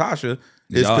follow Tasha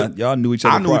is y'all knew each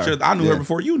other. I knew her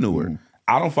before you knew her.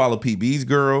 I don't follow PB's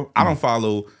girl. I don't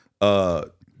follow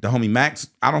the homie Max.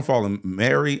 I don't follow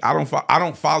Mary. I don't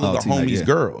follow the homies'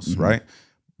 girls, right?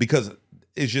 Because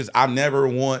it's just I never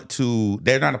want to.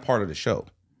 They're not a part of the show.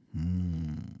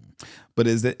 But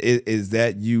is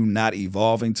that you not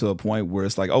evolving to a point where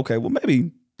it's like, okay, well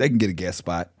maybe they can get a guest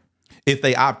spot. If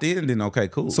they opt in, then okay,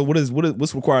 cool. So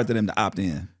what's required to them to opt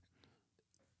in?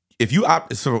 If you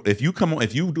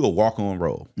do a walk-on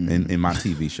role in my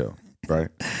TV show, right?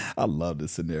 I love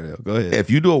this scenario. Go ahead. If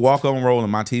you do a walk-on role in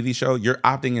my TV show, you're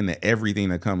opting into everything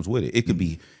that comes with it. It could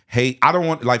be, hey, I don't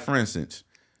want, like for instance,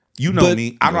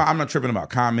 me. I'm not tripping about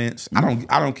comments. I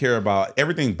don't care about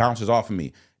everything. Bounces off of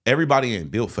me. Everybody ain't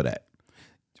built for that.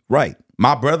 Right.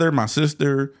 My brother, my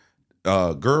sister,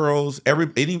 girls,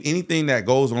 anything that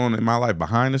goes on in my life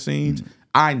behind the scenes,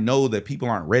 I know that people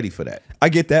aren't ready for that. I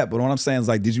get that, but what I'm saying is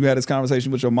like, did you have this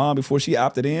conversation with your mom before she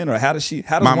opted in, or how does one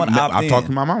opt in? I've talked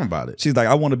to my mom about it. She's like,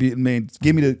 I want to be, man,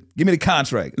 give me the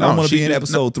contract. I want to be in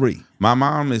episode 3. My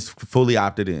mom is fully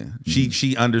opted in.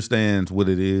 She understands what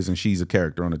it is, and she's a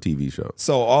character on a TV show.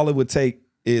 So all it would take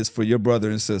is for your brother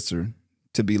and sister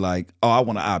to be like, oh, I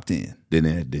want to opt in. Then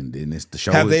it's the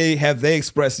show. Have they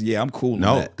expressed, yeah, I'm cool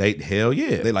no, on that? hell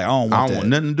yeah. They like, I don't want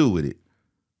nothing to do with it.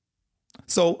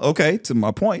 So, okay, to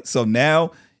my point. So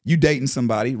now you dating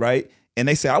somebody, right? And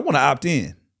they say, I want to opt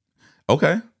in.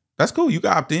 Okay, that's cool. You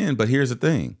can opt in, but here's the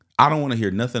thing. I don't want to hear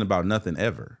nothing about nothing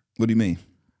ever. What do you mean?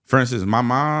 For instance, my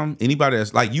mom, anybody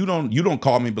that's like, you don't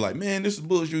call me and be like, man, this is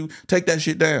bullshit. Take that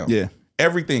shit down. Yeah.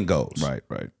 Everything goes. Right.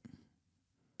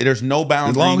 There's no boundary.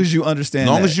 As long as you understand.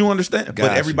 As you understand. But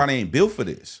Gotcha. everybody ain't built for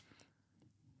this.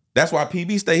 That's why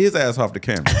PB stay his ass off the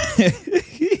camera.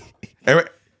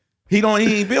 He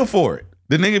ain't built for it.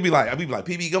 The nigga be like,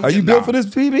 PB, come. Are you built for this,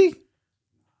 PB?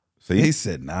 See? He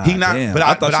said, nah. He not. Damn. But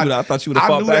I thought you would have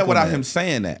fought knew back that without on him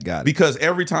saying that. Got it. Because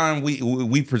every time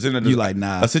we presented You like,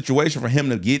 nah. a situation for him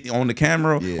to get on the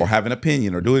camera Yeah. or have an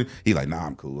opinion or do it, he like, nah,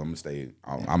 I'm cool. I'm gonna stay.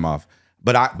 I'm off.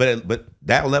 But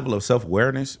that level of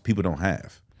self-awareness people don't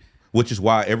have, which is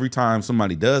why every time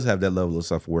somebody does have that level of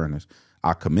self-awareness,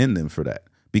 I commend them for that.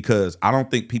 Because I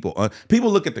don't think people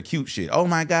look at the cute shit. Oh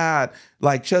my God,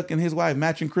 like Chuck and his wife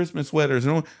matching Christmas sweaters,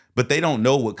 but they don't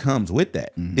know what comes with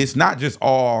that. It's not just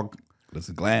all. It's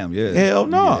a glam, yeah. Hell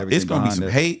no, everything it's gonna be behind some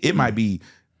that. hate. It might be,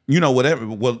 whatever.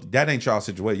 Well, that ain't y'all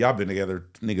situation. Y'all been together,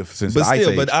 nigga, since But the Ice still,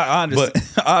 Age. but I understand.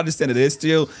 I understand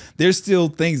that there's still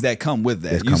things that come with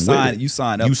that. You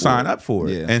sign up for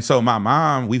it. Yeah. And so my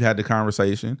mom, we've had the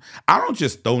conversation. I don't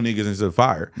just throw niggas into the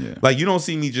fire. Yeah. Like you don't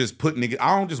see me just put niggas.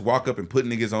 I don't just walk up and put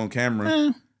niggas on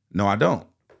camera. No, I don't.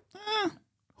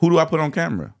 Who do I put on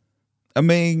camera? I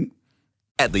mean,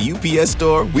 At the UPS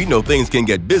Store, we know things can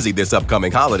get busy this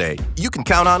upcoming holiday. You can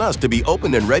count on us to be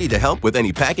open and ready to help with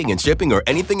any packing and shipping or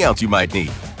anything else you might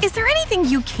need. Is there anything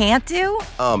you can't do?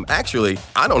 Actually,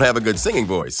 I don't have a good singing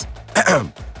voice.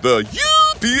 The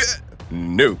UPS...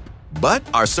 Nope. But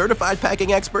our certified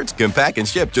packing experts can pack and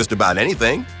ship just about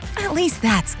anything. At least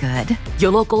that's good.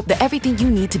 Your local, the everything you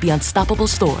need to be unstoppable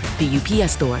store, the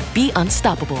UPS Store. Be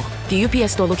unstoppable. The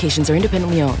UPS Store locations are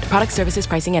independently owned. Product services,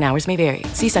 pricing, and hours may vary.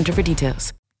 See Center for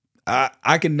details.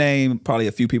 I can name probably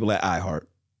a few people at iHeart.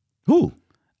 Who?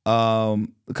 A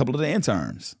couple of the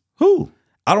interns. Who?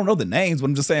 I don't know the names, but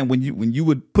I'm just saying when you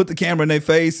would put the camera in their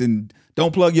face and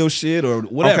don't plug your shit or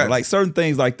whatever, Okay. like certain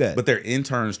things like that. But they're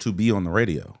interns to be on the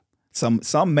radio. Some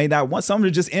may not want. Some are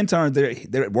just interns.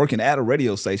 They're working at a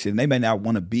radio station. They may not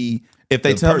want to be. If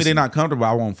they the tell me person. they're not comfortable,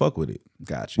 I won't fuck with it.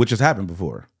 Gotcha. Which has happened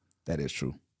before. That is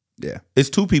true. Yeah. It's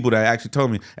two people that actually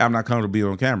told me I'm not comfortable being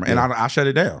on camera, and I shut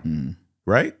it down.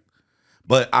 Right?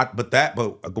 But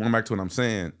going back to what I'm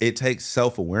saying, it takes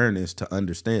self-awareness to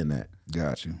understand that.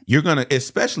 Got you. You're gonna,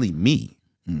 especially me.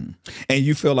 And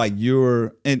you feel like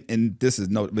you're, and this is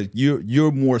no, but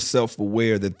you're more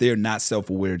self-aware that they're not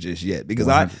self-aware just yet.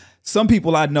 Because some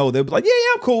people I know, they'll be like, yeah,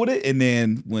 I'm cool with it. And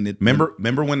then when it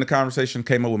Remember when the conversation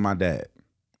came up with my dad,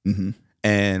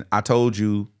 and I told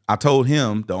him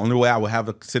the only way I would have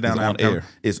a sit down Is and on have a air.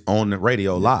 is on the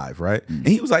radio live, right? And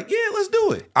he was like, yeah, let's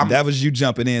do it. that was you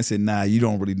jumping in and saying, nah, you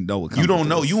don't really know what comes You don't with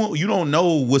know. this. You don't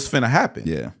know what's finna happen.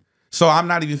 Yeah. So I'm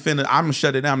not even finna. I'm gonna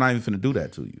shut it down. I'm not even finna do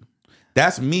that to you.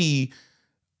 That's me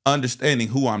understanding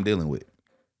who I'm dealing with.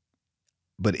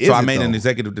 But So I made an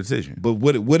executive decision. But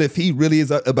what if he really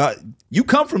is about? You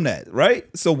come from that, right?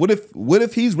 So what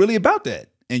if he's really about that,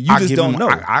 and you just don't know?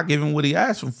 I give him what he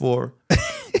asked him for.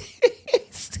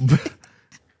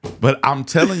 But I'm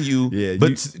telling you,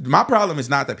 my problem is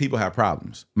not that people have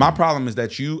problems. My problem is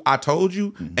that I told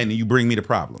you, and then you bring me the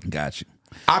problem. Got you.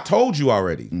 I told you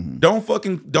already. Don't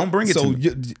bring it to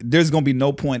me. There's gonna be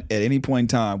no point at any point in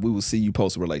time we will see you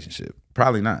post a relationship.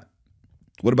 Probably not.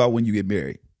 What about when you get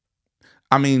married?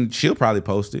 I mean, she'll probably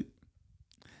post it.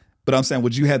 But I'm saying,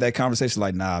 would you have that conversation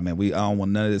like, nah, man, I don't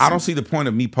want none of this? I don't see the point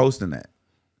of me posting that.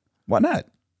 Why not?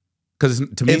 Because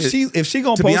to me, If she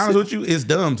gonna to post be honest it, with you, it's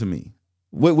dumb to me.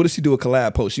 what if she do a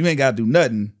collab post? You ain't gotta do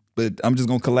nothing, but I'm just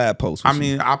gonna collab post. I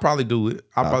mean, I'll probably do it.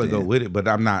 I'll probably go damn. with it, but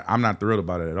I'm not thrilled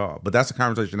about it at all. But that's a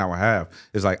conversation I would have.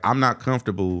 It's like I'm not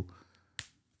comfortable.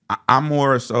 I'm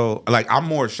more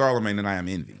Charlemagne than I am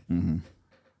Envy.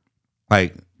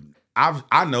 Like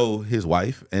I know his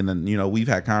wife, and then we've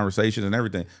had conversations and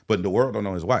everything, but the world don't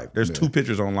know his wife. There's 2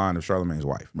 pictures online of Charlemagne's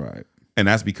wife, right. and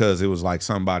that's because it was like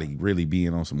somebody really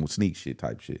being on some sneak shit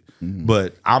type shit.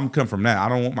 But I'm come from that. I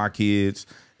don't want my kids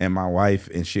and my wife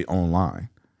and shit online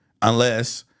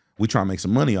unless we try to make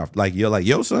some money off. Like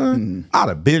your son, I'd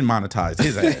have been monetized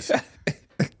his ass.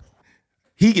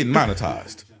 He getting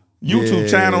monetized. YouTube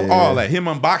channel, all that. Him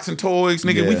unboxing toys,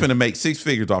 nigga. We finna make 6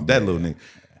 figures off that little nigga.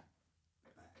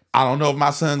 I don't know if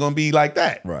my son gonna be like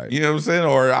that. Right. You know what I'm saying?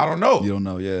 Or I don't know. You don't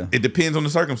know, yeah. It depends on the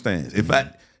circumstance. If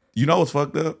you know what's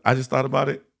fucked up? I just thought about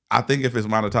it. I think if it's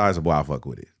monetizable, I'll fuck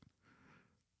with it.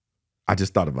 I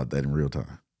just thought about that in real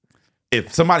time.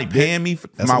 If somebody paying me for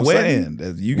That's my what I'm wedding,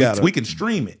 saying. You got we can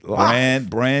stream it. Live.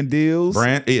 brand deals.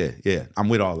 Yeah. I'm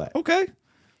with all that. Okay.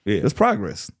 Yeah. It's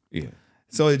progress. Yeah.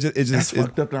 So it just That's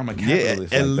fucked up that I'm a Yeah,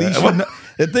 capitalist. at like least that. you know,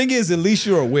 the thing is, at least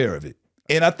you're aware of it.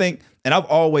 And I think, and I've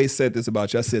always said this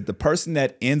about you. I said the person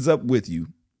that ends up with you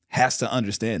has to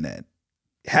understand that.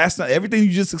 Everything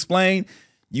you just explained,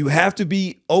 you have to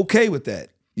be okay with that.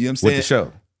 You know what I'm saying? With the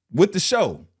show. With the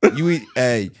show.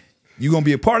 You gonna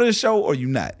be a part of the show or you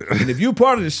not? And if you're a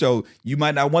part of the show, you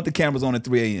might not want the cameras on at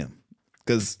 3 a.m.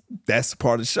 because that's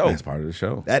part of the show. That's part of the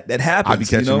show. That happens. I be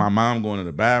catching my mom going to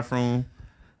the bathroom.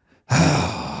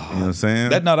 You know what I'm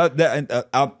saying?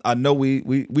 I know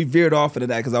we veered off into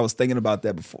that because I was thinking about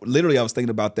that before. Literally, I was thinking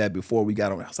about that before we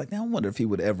got on. I was like, man, I wonder if he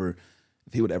would ever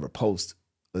post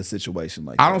a situation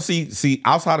like that. I don't see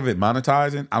outside of it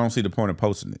monetizing, I don't see the point of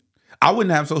posting it. I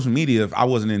wouldn't have social media if I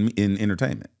wasn't in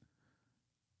entertainment.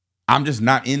 I'm just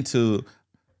not into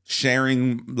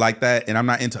sharing like that, and I'm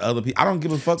not into other people. I don't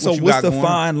give a fuck what you got going on. So what's the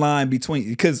fine line between,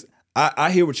 because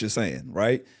I hear what you're saying,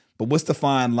 right? But what's the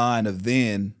fine line of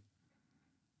then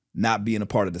not being a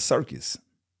part of the circus,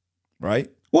 right?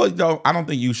 Well, I don't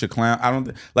think you should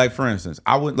clown. Like, for instance,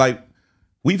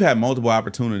 we've had multiple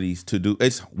opportunities to do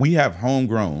we have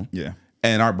homegrown,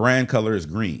 and our brand color is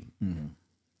green.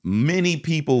 Many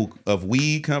people of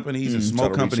weed companies and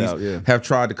smoke companies have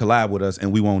tried to collab with us,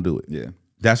 and we won't do it.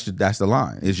 That's the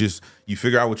line. It's just you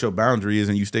figure out what your boundary is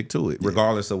and you stick to it,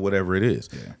 regardless of whatever it is.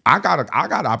 Yeah. I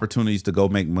got opportunities to go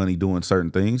make money doing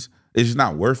certain things. It's just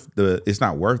not worth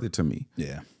it to me.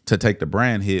 Yeah. To take the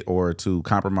brand hit or to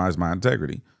compromise my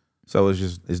integrity. So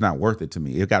it's not worth it to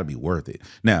me. It got to be worth it.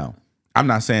 Now, I'm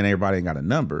not saying everybody ain't got a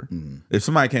number. If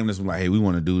somebody came to us and was like, hey, we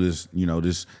want to do this,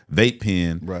 this vape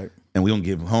pen, right? And we gonna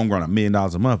give Homegrown $1 million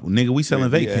a month, nigga. We selling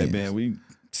vape pens, man. We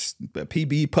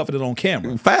PB puffing it on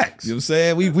camera. Facts. You know what I'm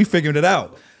saying? We figured it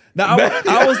out. Now he's like,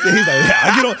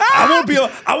 I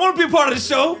want to be a part of the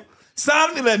show.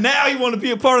 Sign me that now you want to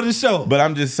be a part of the show. But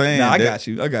I'm just saying. I got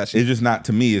you. It's just not,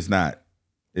 to me,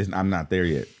 I'm not there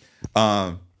yet.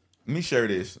 Let me share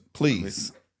this,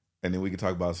 please. And then we can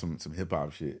talk about some hip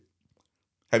hop shit.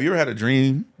 Have you ever had a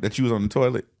dream that you was on the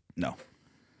toilet? No.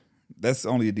 That's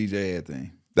only a DJ Head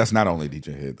thing. That's not only a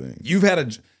DJ Head thing. You've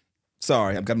had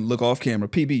sorry, I'm gonna look off camera.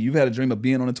 PB, you've had a dream of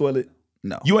being on the toilet?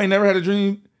 No. You ain't never had a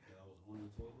dream?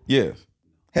 Yes.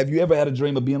 Have you ever had a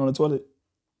dream of being on the toilet?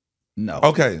 No.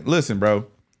 Okay, listen, bro.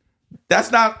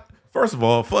 That's not, first of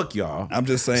all, fuck y'all. I'm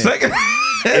just saying. Second,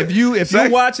 if you're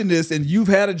watching this and you've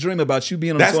had a dream about you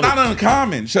being on the toilet, that's not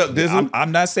uncommon, Chuck Dizzle.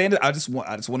 I'm not saying that. I just want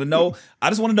to know. I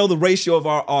just want to know the ratio of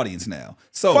our audience now.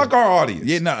 So fuck our audience.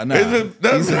 Yeah, no.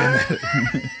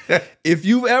 If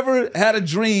you ever had a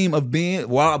dream of being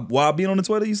while being on the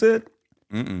toilet, you said,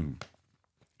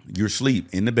 you're asleep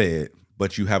in the bed,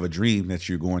 but you have a dream that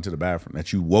you're going to the bathroom,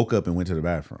 that you woke up and went to the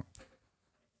bathroom.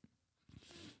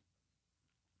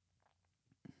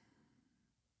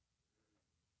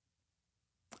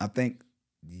 I think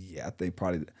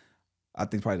probably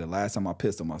the last time I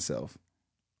pissed on myself,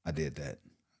 I did that.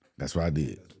 That's what I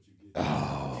did.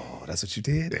 Oh, that's what you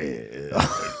did? Yeah.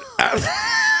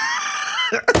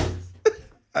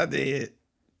 I did.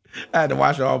 I had to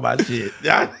wash all my shit.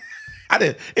 I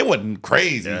did. It wasn't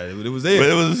crazy. Yeah, it was there.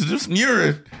 But it was just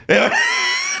urine.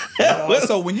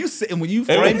 So when you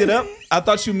framed it up, I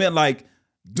thought you meant like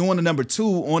doing the number 2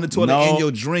 on the toilet in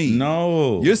your dream.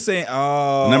 No. You're saying,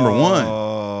 number 1.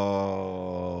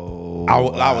 I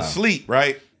was asleep,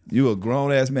 right? You a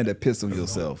grown ass man that pissed on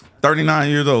yourself. 39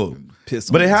 years old.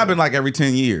 But it happened like every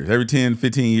 10 years. Every 10,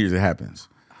 15 years it happens.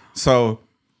 So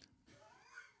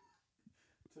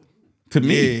to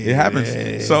me, it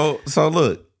happens. So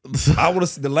look.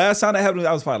 The last time that happened,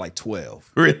 I was probably like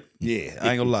 12. Really? Yeah, I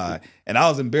ain't gonna lie. And I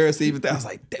was embarrassed to even think. I was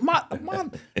like,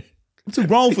 I'm too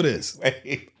grown for this.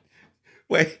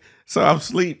 Wait. So I'm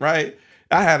asleep, right?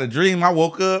 I had a dream. I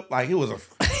woke up like it was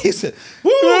he said,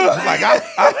 "Woo!" Like I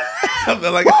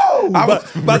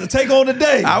was about to take on the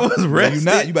day. I was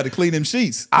rested. You about to clean them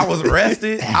sheets. I was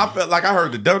rested. I felt like I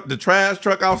heard the trash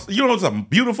truck out. It was a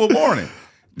beautiful morning.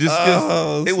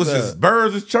 It was just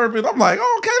birds was chirping. I'm like,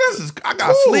 oh, okay, I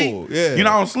got sleep. Yeah.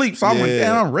 I'm asleep. So I went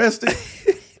down, I'm rested.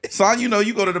 So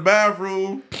you go to the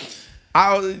bathroom.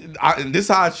 And this is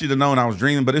how I should have known I was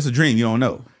dreaming, but it's a dream. You don't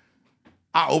know.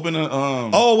 I opened a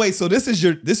Oh wait, so this is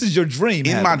your dream.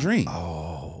 In my dream.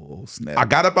 Oh snap. I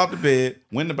got up out the bed,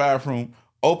 went in the bathroom,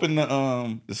 opened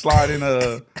the sliding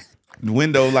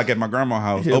window like at my grandma's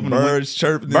house. Open birds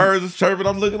chirping. Birds is chirping.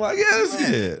 I'm looking like,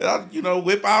 yeah. I,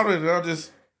 whip out and I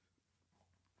just,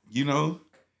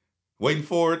 waiting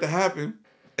for it to happen.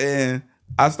 And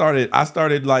I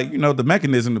started like, the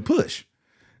mechanism to push.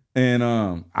 And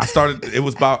I started, it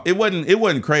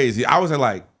wasn't crazy. I was at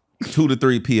like 2 to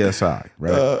 3 PSI,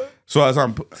 right? So as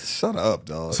I'm shut up,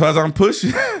 dog. So as I'm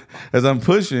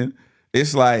pushing,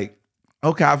 it's like,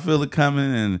 okay, I feel it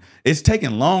coming, and it's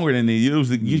taking longer than it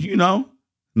usually,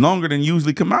 longer than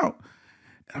usually come out.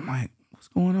 And I'm like, what's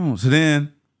going on? So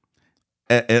then,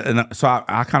 so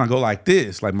I kind of go like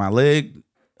this, like my leg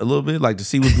a little bit, like to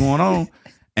see what's going on,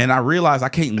 and I realize I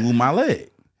can't move my leg.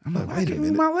 I'm like, I can't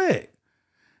move my leg,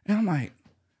 and I'm like,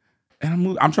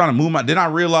 I'm trying to move my. Then I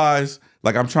realize,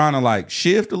 like, I'm trying to like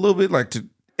shift a little bit,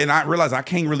 and I realize I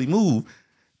can't really move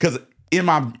because in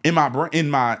my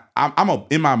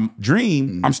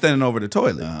dream, I'm standing over the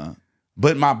toilet,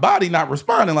 but my body not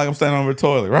responding like I'm standing over the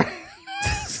toilet, right?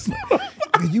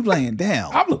 You laying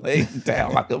down? I'm laying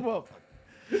down like a motherfucker.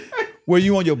 Were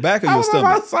you on your back or your stomach?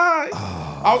 I was on my side.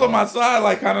 Oh. I was on my side,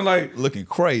 like kind of like looking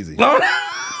crazy.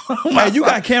 Hey, you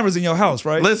got cameras in your house,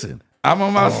 right? Listen, I'm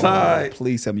on my side.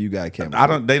 Please tell me you got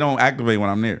cameras. They don't activate when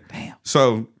I'm there. Damn.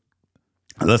 So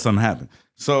unless something happens.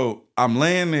 So I'm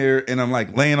laying there and I'm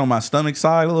like laying on my stomach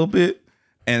side a little bit,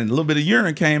 and a little bit of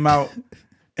urine came out,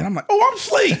 and I'm like, oh, I'm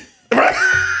asleep.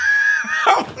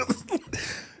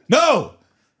 No,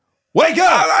 wake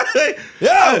up,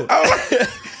 yo,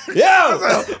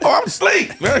 yo. I'm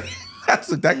asleep.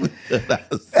 That's exactly what I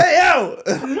was saying. Hey, yo.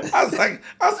 I was like,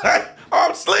 oh,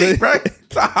 I'm asleep, right?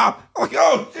 So I'm like,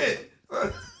 oh shit.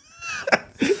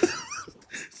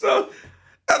 So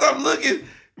as I'm looking,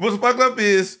 what's fucked up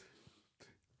is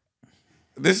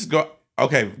this is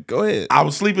okay. Go ahead. I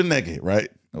was sleeping naked, right?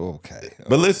 Okay.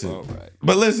 But listen. All right.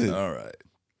 But listen. All right.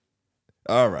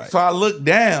 All right. So I look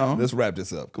down. Let's wrap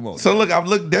this up. Come on. So look, I've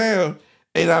looked down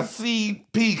and I see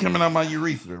pee coming out my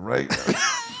urethra, right?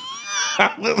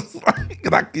 I was like,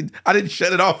 I didn't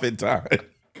shut it off in time.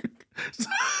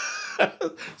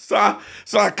 So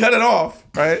I cut it off,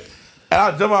 right? And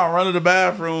I jump out, run to the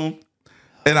bathroom,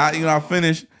 and I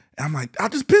finish. And I'm like, I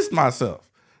just pissed myself.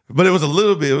 But it was a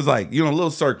little bit, it was like, a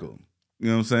little circle. You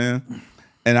know what I'm saying?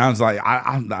 And I was like,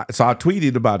 so I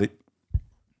tweeted about it.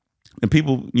 And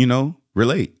people,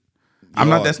 relate.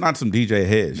 That's not some DJ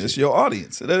head shit. It's your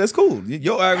audience. That's cool.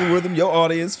 Your algorithm, your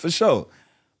audience, for sure.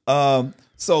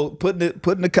 So put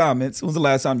in the comments, when's the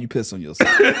last time you pissed on yourself?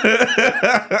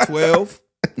 12.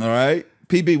 All right.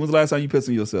 PB, when's the last time you pissed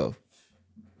on yourself?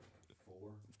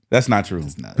 That's not true.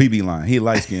 PB lying. He a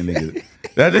light-skinned nigga.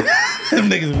 them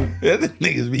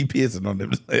niggas be pissing on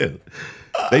themselves.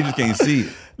 They just can't see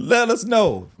it. Let us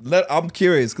know. I'm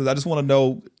curious because I just want to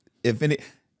know if any,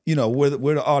 where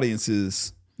the audience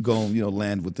is going,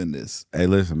 land within this. Hey,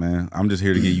 listen, man. I'm just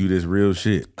here to give you this real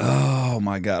shit. Oh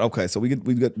my God. Okay, so we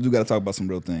got to talk about some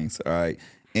real things. All right,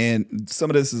 and some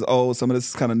of this is old, some of this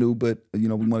is kind of new, but we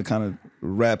want to kind of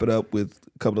wrap it up with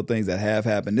a couple of things that have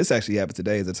happened. This actually happened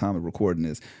today at the time of recording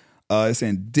this. It's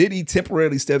saying Diddy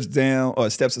temporarily steps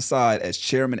aside as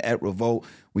chairman at Revolt.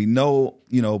 We know,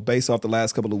 based off the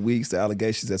last couple of weeks, the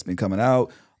allegations that's been coming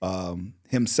out,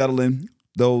 him settling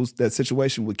that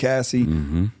situation with Cassie.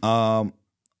 Mm-hmm.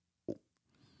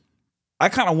 I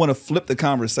kind of want to flip the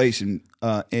conversation.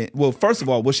 Well, first of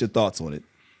all, what's your thoughts on it?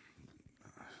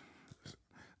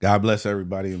 God bless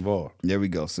everybody involved. There we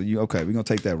go. So we're gonna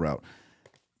take that route.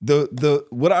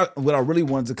 What I really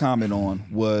wanted to comment on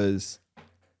was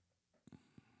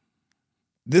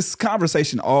this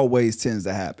conversation always tends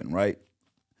to happen, right?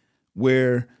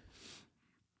 Where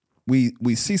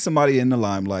we see somebody in the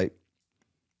limelight,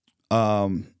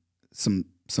 some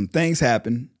things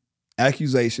happen,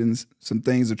 accusations, some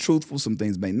things are truthful, some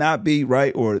things may not be,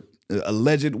 right? Or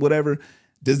alleged, whatever.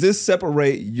 Does this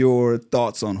separate your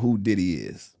thoughts on who Diddy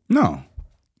is? No.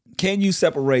 Can you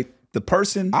separate the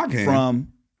person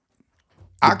from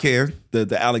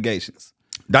the allegations?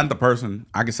 Not the person.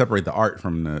 I can separate the art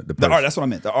from the person. The art, that's what I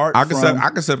meant. The art. I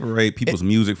can separate people's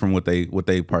music from what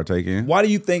they partake in. Why do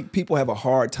you think people have a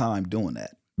hard time doing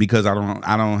that? Because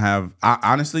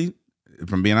honestly,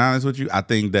 if I'm being honest with you, I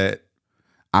think that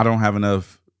I don't have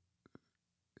enough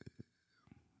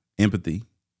empathy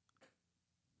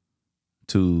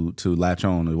to latch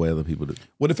on the way other people do.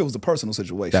 What if it was a personal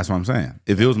situation? That's what I'm saying.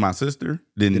 If it was my sister,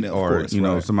 then of or course,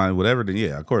 right. somebody, whatever, then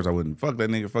yeah, of course I wouldn't fuck that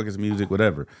nigga, fuck his music,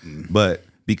 whatever. Mm-hmm. But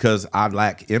because I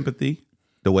lack empathy,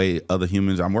 the way other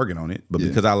humans, I'm working on it. But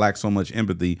because I lack so much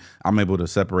empathy, I'm able to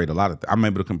separate a lot of. I'm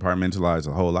able to compartmentalize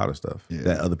a whole lot of stuff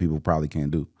that other people probably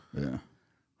can't do. Yeah.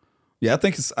 Yeah, I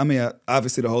think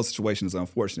obviously the whole situation is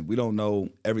unfortunate. We don't know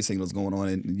everything that's going on.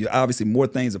 And obviously more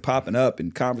things are popping up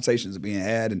and conversations are being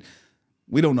had. And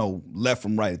we don't know left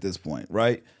from right at this point,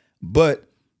 right? But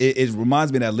it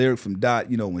reminds me of that lyric from Dot,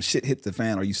 when shit hit the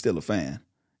fan, are you still a fan?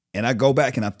 And I go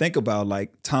back and I think about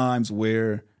like times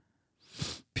where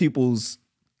people's,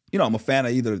 I'm a fan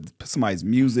of either somebody's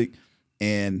music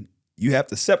and you have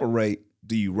to separate,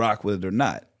 do you rock with it or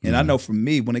not? And I know for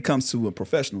me, when it comes to a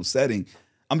professional setting,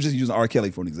 I'm just using R.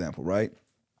 Kelly for an example, right?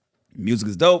 Music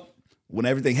is dope. When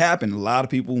everything happened, a lot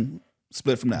of people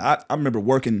split from that. I remember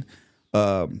working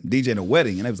DJing a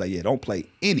wedding, and it was like, yeah, don't play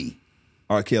any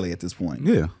R. Kelly at this point.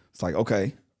 Yeah. It's like,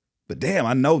 okay. But damn,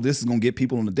 I know this is going to get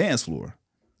people on the dance floor.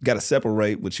 Got to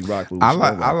separate what you rock with.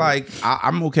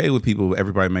 I'm okay with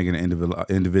everybody making an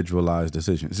individualized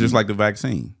decision. It's just like the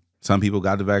vaccine. Some people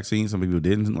got the vaccine, some people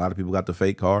didn't. A lot of people got the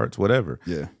fake cards, whatever.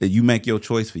 Yeah. That you make your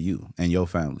choice for you and your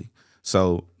family.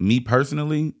 So me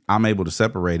personally, I'm able to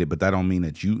separate it, but that don't mean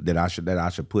that I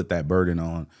should put that burden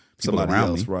on people somebody around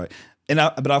else, me. right?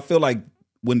 But I feel like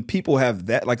when people have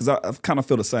that, like, 'cause I kind of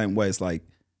feel the same way. It's like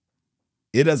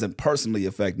it doesn't personally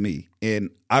affect me,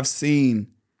 and I've seen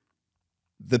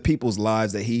the people's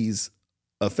lives that he's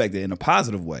affected in a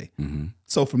positive way. Mm-hmm.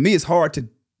 So for me, it's hard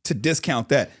to discount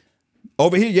that.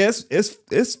 Over here, yes,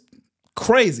 it's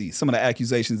crazy some of the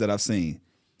accusations that I've seen,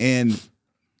 and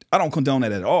I don't condone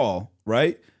that at all,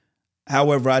 right?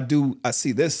 However, I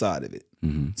see this side of it.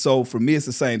 Mm-hmm. So for me, it's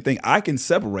the same thing. I can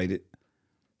separate it,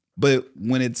 but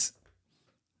when it's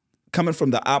coming from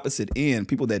the opposite end,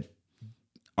 people that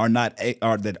aren't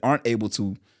able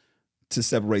to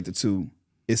separate the two,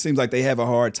 it seems like they have a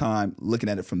hard time looking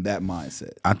at it from that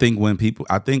mindset. I think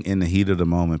in the heat of the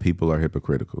moment, people are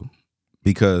hypocritical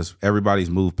because everybody's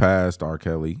moved past R.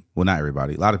 Kelly. Well, not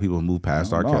everybody. A lot of people have moved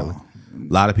past R. Kelly.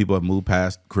 A lot of people have moved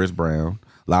past Chris Brown.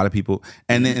 A lot of people,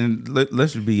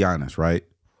 let's just be honest, right?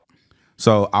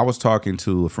 So I was talking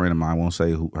to a friend of mine. I won't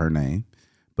say her name,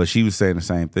 but she was saying the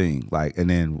same thing. Like, and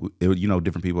then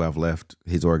different people have left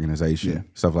his organization,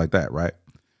 stuff like that, right?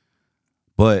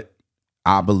 But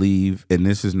I believe, and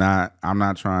this is not, I'm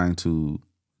not trying to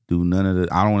do none of the,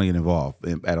 I don't want to get involved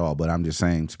at all, but I'm just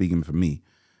saying, speaking for me,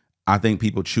 I think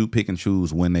people pick and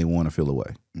choose when they want to feel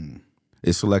away.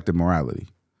 It's selective morality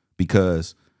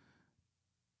because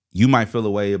you might feel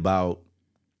a way about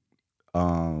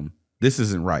this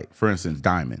isn't right. For instance,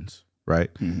 diamonds,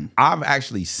 right? Mm-hmm. I've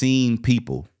actually seen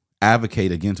people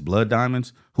advocate against blood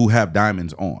diamonds who have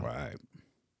diamonds on. Right.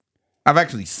 I've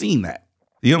actually seen that.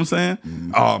 You know what I'm saying?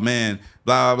 Mm-hmm. Oh man,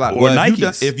 blah blah blah. Or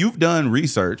Nikes. If you've done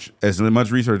research, as much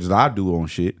research as I do on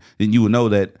shit, then you will know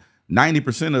that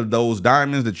 90% of those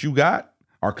diamonds that you got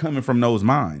are coming from those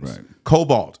mines. Right.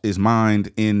 Cobalt is mined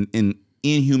in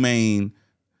inhumane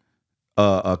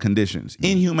conditions,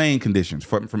 inhumane conditions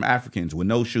from Africans with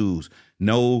no shoes,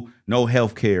 no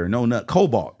health care, no nut.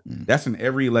 Cobalt. That's in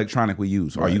every electronic we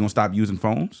use. Right. Are you gonna stop using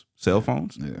phones, cell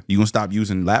phones? Yeah. You gonna stop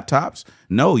using laptops?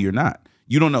 No, you're not.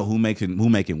 You don't know who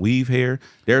making weave hair.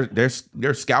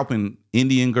 They're scalping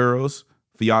Indian girls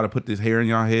for y'all to put this hair in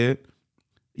y'all head.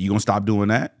 You gonna stop doing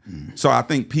that? So I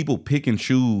think people pick and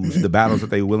choose the battles that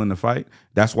they're willing to fight.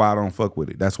 That's why I don't fuck with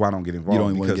it. That's why I don't get involved. You don't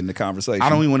even want to get in the conversation. I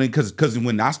don't even want to, because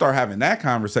when I start having that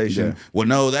conversation, well,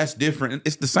 no, that's different.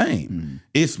 It's the same.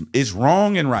 It's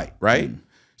wrong and right, right?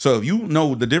 So if you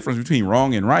know the difference between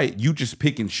wrong and right, you just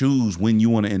pick and choose when you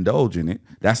want to indulge in it.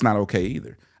 That's not okay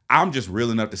either. I'm just real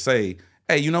enough to say,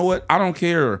 hey, you know what? I don't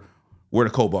care where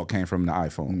the cobalt came from in the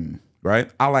iPhone,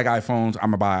 right? I like iPhones.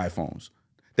 I'm gonna buy iPhones.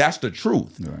 That's the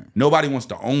truth. Right. Nobody wants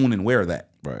to own and wear that.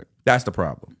 Right. That's the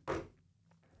problem.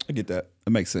 I get that. It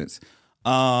makes sense.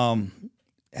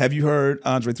 Have you heard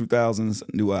Andre 3000's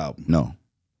new album? No.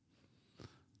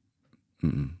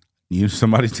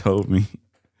 Somebody told me.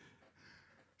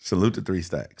 Salute to 3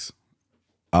 Stacks.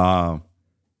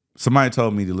 Somebody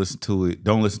told me to listen to it.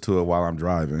 Don't listen to it while I'm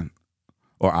driving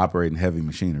or operating heavy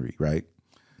machinery, right?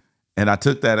 And I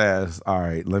took that as, all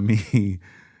right, let me,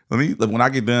 when I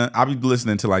get done, I'll be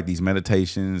listening to like these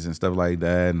meditations and stuff like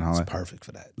that. And all it's that. Perfect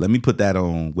for that. Let me put that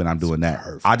on when I'm doing that.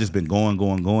 Perfect. I just been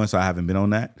going, so I haven't been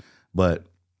on that. But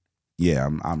yeah,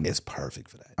 it's perfect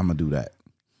for that. I'm gonna do that.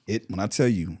 When I tell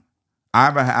you,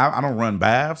 I don't run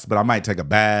baths, but I might take a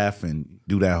bath and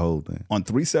do that whole thing. On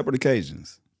 3 separate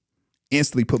occasions,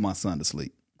 instantly put my son to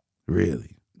sleep.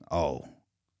 Really? Oh,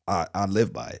 I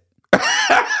live by it.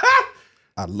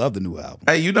 I love the new album.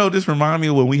 Hey, this remind me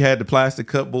of when we had the Plastic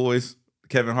Cup Boys,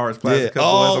 Kevin Hart's Plastic Cup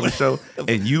Boys on the show,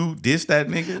 and you dissed that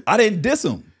nigga? I didn't diss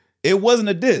him. It wasn't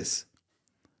a diss.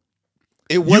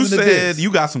 It wasn't a diss. You said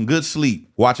you got some good sleep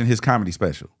watching his comedy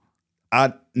special.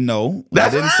 No, I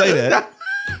didn't say that.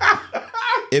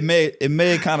 It may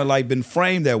have kind of like been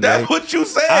framed that way. That's what you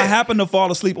said. I happened to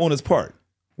fall asleep on his part.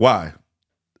 Why?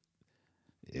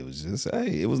 It was just,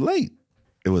 it was late.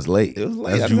 It was late. It was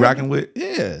late. That's what you rocking with?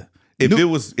 Yeah.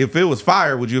 If it was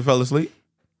fire, would you have fell asleep?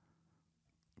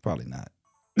 Probably not.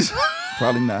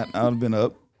 Probably not. I'd have been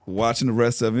up watching the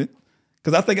rest of it.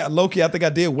 Because I think I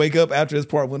did wake up after his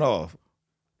part went off.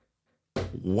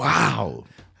 Wow.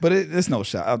 But it's no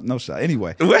shot. No shot.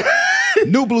 Anyway.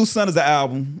 New Blue Sun is the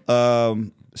album.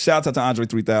 Shout out to Andre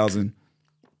 3000.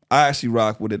 I actually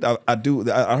rock with it. I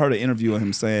do. I heard an interview of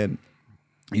him saying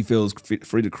he feels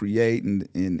free to create,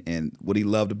 and what he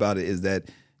loved about it is that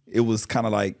it was kind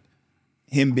of like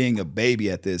him being a baby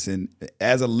at this. And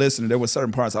as a listener, there were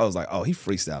certain parts I was like, oh, he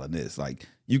freestyling this. Like,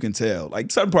 you can tell.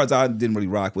 Like, certain parts I didn't really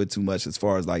rock with too much as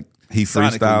far as like he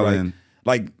freestyling. Right?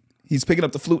 Like, he's picking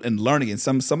up the flute and learning it.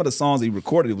 Some of the songs he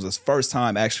recorded, it was his first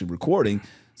time actually recording.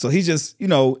 So he just,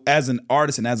 as an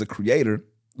artist and as a creator,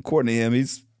 according to him,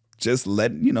 he's just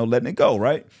letting it go,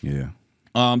 right? Yeah.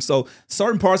 So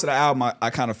certain parts of the album, I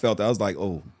kind of felt that I was like,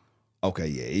 oh, okay,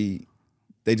 yeah,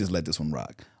 they just let this one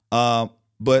rock.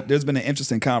 But there's been an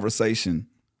interesting conversation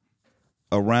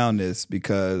around this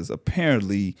because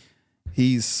apparently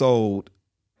he's sold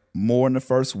more in the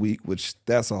first week, which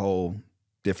that's a whole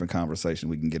different conversation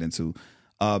we can get into,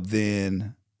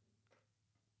 than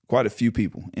quite a few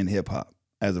people in hip hop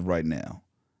as of right now.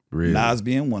 Really? Nas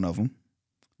being one of them,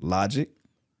 Logic,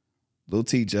 Lil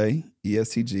TJ,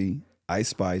 ESTG, Ice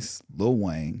Spice, Lil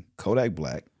Wayne, Kodak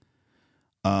Black.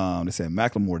 They said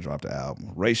Macklemore dropped the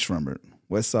album. Ray Shremmerd,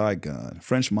 Westside Gun,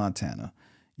 French Montana,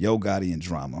 Yo Gotti and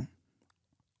Drama.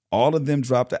 all of them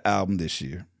dropped an album this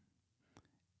year,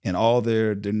 and all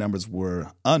their numbers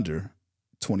were under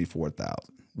 24,000,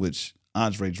 which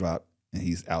Andre dropped, and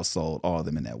he's outsold all of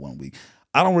them in that 1 week.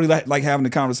 I don't really like having the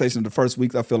conversation in the first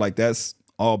week. I feel like that's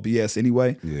all BS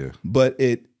anyway. Yeah. But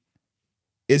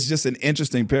it's just an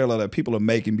interesting parallel that people are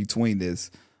making between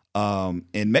this, and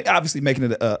obviously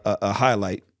making it a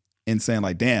highlight and saying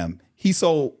like, damn, he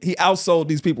outsold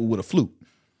these people with a flute.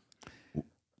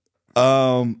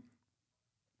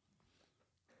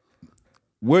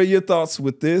 What are your thoughts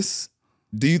with this?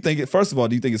 First of all,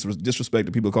 do you think it's disrespect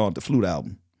that people call it the flute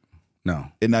album? No.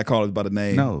 And not call it by the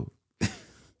name? No.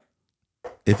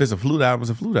 If it's a flute album, it's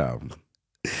a flute album.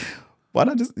 Why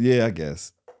not just? Yeah, I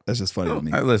guess that's just funny to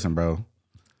me. Hey, listen, bro.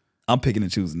 I'm picking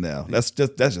and choosing now. That's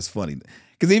just funny.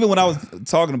 Because even when I was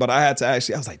talking about it, I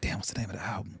was like, damn, what's the name of the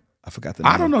album? I forgot the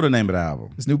name. I don't know the name of the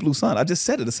album. It's New Blue Sun. I just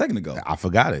said it a second ago. I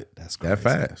forgot it. That's crazy.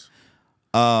 That fast.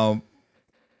 But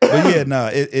yeah, no,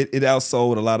 it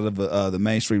outsold a lot of the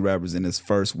Main Street rappers in the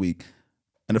first week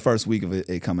of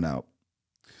it coming out.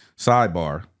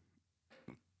 Sidebar.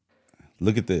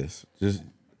 Look at this.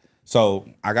 So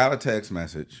I got a text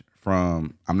message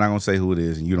from, I'm not going to say who it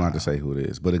is, and you don't have to say who it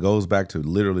is, but it goes back to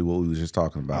literally what we was just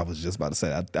talking about. I was just about to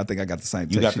say, I think I got the same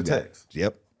text. You got the text?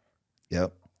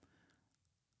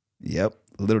 Yep.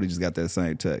 Literally just got that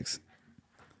same text.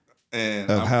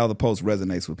 And of how the post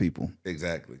resonates with people.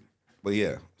 Exactly. But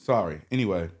yeah, sorry.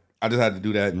 Anyway, I just had to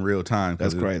do that in real time.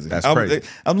 That's crazy. That's crazy.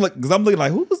 I'm looking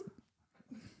like, who was?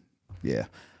 Yeah.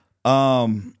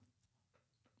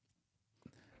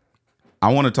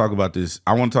 I want to talk about this.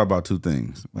 I want to talk about two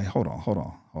things. Wait, hold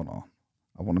on.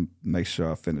 I want to make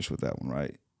sure I finish with that one,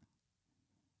 right?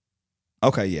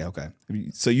 Okay, yeah, okay.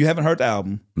 So you haven't heard the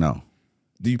album? No.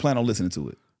 Do you plan on listening to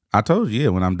it? I told you, yeah.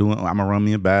 When I'm gonna run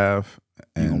me a bath.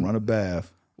 You're gonna run a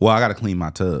bath. Well, I gotta clean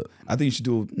my tub. I think you should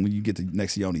do it when you get to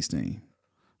next Yoni steam.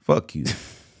 Fuck you.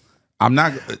 I'm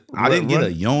not. I didn't get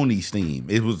a Yoni steam.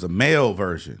 It was a male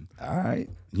version. All right.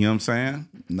 You know what I'm saying?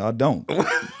 No, I don't.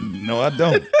 No, I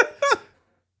don't.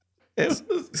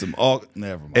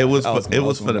 Never mind. It was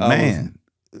for the man.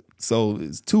 So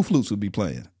it's two flutes would be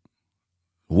playing.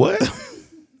 What?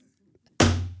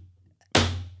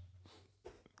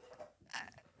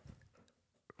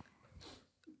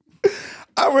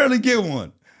 I rarely get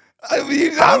one. I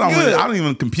don't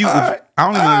even compute. I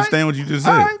don't even understand what you just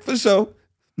said. All right, for sure.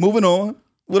 Moving on.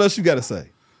 What else you got to say?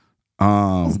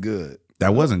 That's good.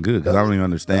 That wasn't good because I don't even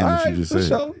understand what you just said.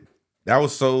 Sure. That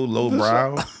was so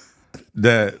lowbrow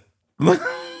that look.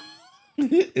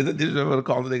 Is it disrespectful to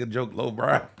call the nigga joke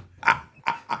lowbrow?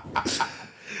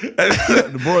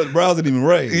 The brows didn't even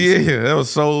raise. Yeah, that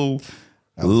was so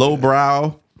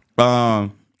lowbrow.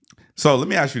 So let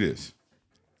me ask you this: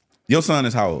 your son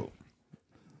is how old?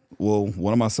 Well,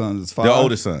 one of my sons is 5. Your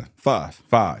oldest son, 5.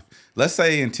 5. Let's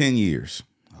say in 10 years.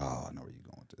 Oh, I know where you're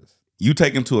going with this. You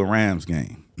take him to a Rams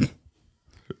game.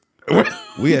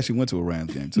 We actually went to a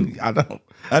Rams game too. I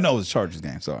know it was a Chargers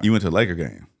game. Sorry. You went to a Laker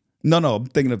game. No, I'm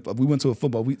thinking of we went to a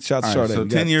football. We shot All shot right, at. so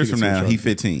 10 years from now, he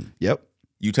 15. Yep.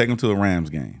 You take him to a Rams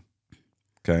game.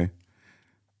 Okay.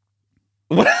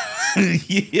 What?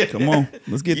 Yeah. Come on,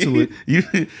 let's get to it.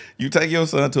 You take your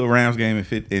son to a Rams game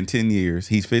in 10 years.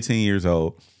 He's 15 years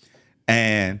old,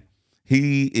 and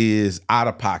he is out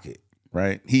of pocket.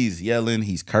 Right? He's yelling.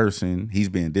 He's cursing. He's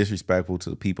being disrespectful to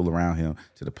the people around him,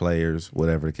 to the players,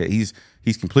 whatever the case.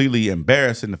 He's completely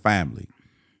embarrassing the family.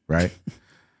 Right?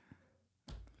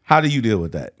 How do you deal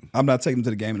with that? I'm not taking him to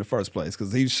the game in the first place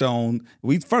because he's shown.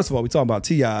 First of all, we talking about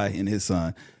T.I. and his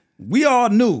son. We all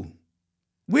knew.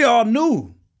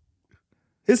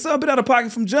 His son been out of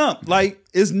pocket from jump. Like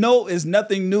it's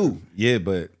nothing new. Yeah,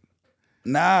 but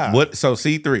nah. What? So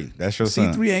C3, that's your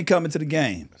son. C3 ain't coming to the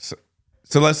game.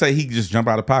 So let's say he just jump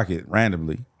out of pocket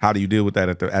randomly. How do you deal with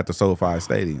that at the SoFi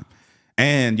Stadium?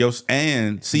 And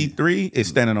C3 is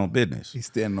standing on business. He's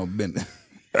standing on business.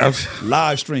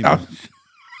 Live streaming.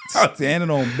 Standing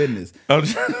on business.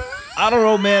 I don't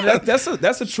know, man.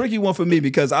 That's a tricky one for me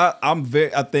because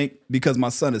I think because my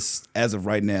son is, as of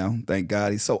right now, thank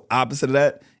God, he's so opposite of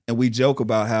that. And we joke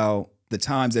about how the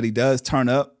times that he does turn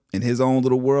up in his own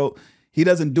little world, he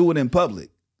doesn't do it in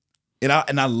public. And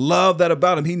I love that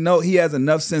about him. He has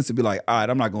enough sense to be like, all right,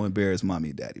 I'm not going to embarrass mommy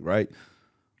and daddy, right?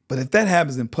 But if that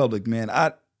happens in public, man,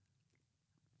 I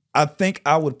think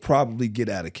I would probably get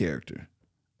out of character.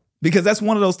 Because that's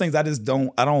one of those things I don't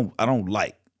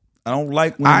like. I don't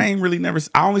like when I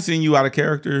only seen you out of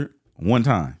character one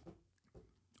time.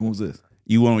 When was this?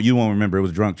 You won't remember. It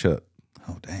was Drunk Chuck.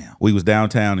 Oh damn. We was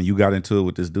downtown and you got into it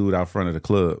with this dude out front of the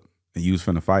club and you was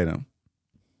finna fight him.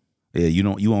 Yeah,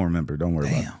 you won't remember. Don't worry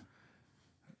about it.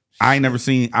 I ain't never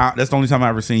seen. That's the only time I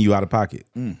ever seen you out of pocket.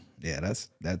 Yeah,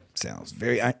 that sounds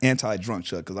very anti-drunk,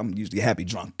 Chuck, because I'm usually happy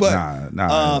drunk. But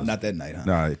not that night, huh?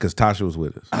 Nah, because Tasha was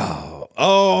with us.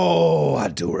 Oh, I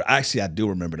do. Actually, I do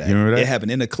remember that. You remember that? It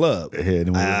happened in the club.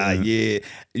 Yeah.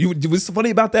 What's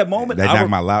funny about that moment? They knocked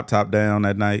my laptop down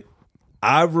that night.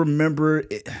 I remember.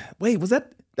 Wait,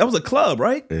 that was a club,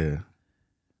 right? Yeah.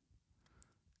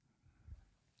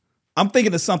 I'm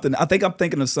thinking of something. I think I'm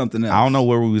thinking of something else. I don't know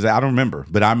where we was at. I don't remember,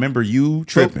 but I remember you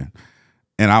tripping,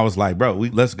 and I was like, "Bro,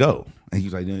 let's go." And he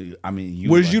was like, "I mean, you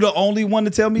was you the only one to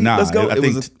tell me nah, let's go?"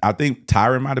 I think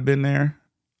Tyron might have been there.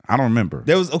 I don't remember.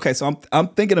 There was okay. So I'm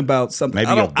thinking about something.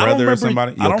 Maybe your brother or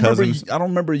somebody. Your cousins. I don't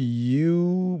remember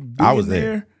you being I was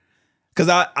there because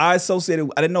I associated.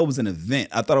 I didn't know it was an event.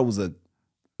 I thought it was a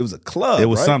club. It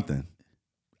was right? something.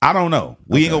 I don't know.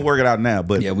 We ain't gonna work it out now,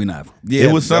 but yeah, we not. Yeah,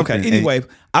 it was something. Okay. Anyway,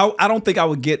 I don't think I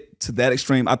would get to that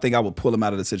extreme. I think I would pull him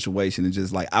out of the situation and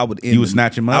just like I would. You would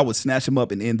snatch him up. I would snatch him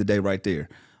up and end the day right there.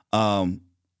 I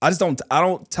just don't. I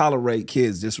don't tolerate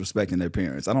kids disrespecting their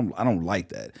parents. I don't like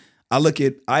that.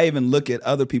 I even look at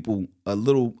other people a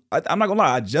little. I'm not gonna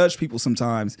lie. I judge people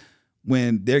sometimes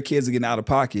when their kids are getting out of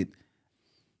pocket.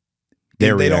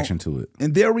 Their reaction to it.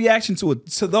 And their reaction to it.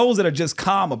 To those that are just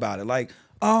calm about it, like,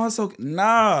 oh, it's okay.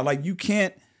 Nah, like you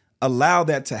can't allow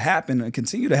that to happen and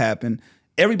continue to happen.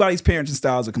 Everybody's parenting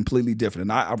styles are completely different,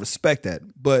 and I respect that.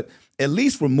 But at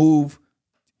least remove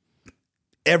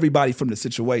everybody from the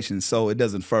situation so it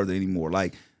doesn't further anymore.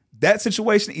 Like that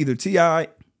situation, either T.I.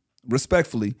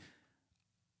 respectfully,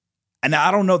 and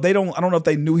I don't know. I don't know if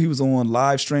they knew he was on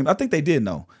live stream. I think they did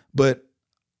know, but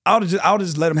I'll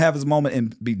just let him have his moment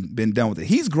and been done with it.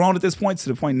 He's grown at this point to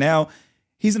the point now.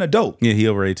 He's an adult. Yeah, he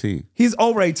over 18. He's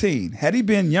over 18. Had he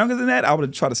been younger than that, I would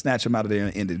have tried to snatch him out of there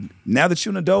and end it. Now that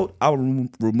you're an adult, I would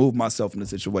remove myself from the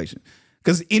situation.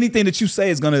 Because anything that you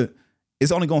say it's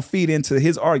only gonna feed into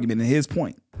his argument and his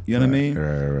point. You know what I mean?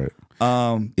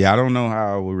 Right. Yeah, I don't know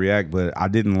how I would react, but I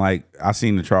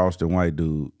seen the Charleston White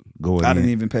dude going I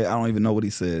in. don't even know what he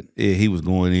said. Yeah, he was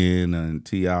going in and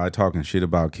T.I. talking shit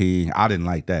about King. I didn't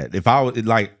like that. If I was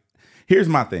like, here's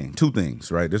my thing. Two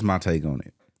things, right? This is my take on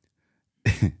it.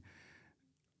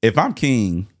 If I'm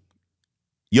King,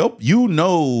 you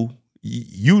know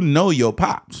your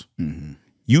pops. Mm-hmm.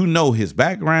 You know his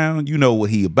background. You know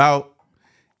what he about.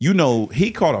 You know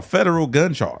he caught a federal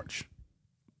gun charge,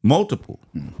 multiple.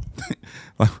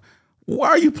 Like, why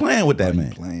are you playing with that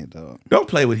man? Dog. Don't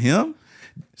play with him.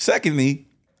 Secondly,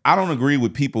 I don't agree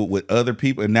with people with other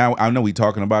people. And now I know we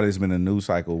talking about it. It's been a news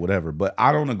cycle, whatever. But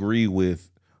I don't agree with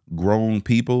grown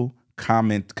people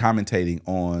commentating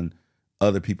on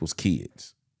other people's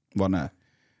kids. Why not?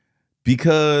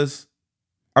 Because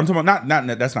I'm talking about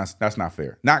not that's not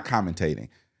fair. Not commentating,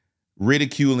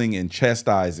 ridiculing and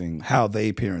chastising how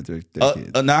they parent their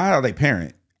kids. Not how they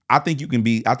parent. I think you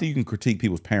can critique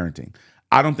people's parenting.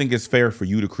 I don't think it's fair for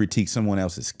you to critique someone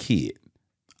else's kid.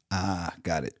 Ah,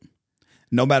 got it.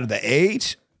 No matter the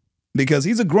age, because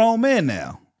he's a grown man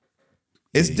now.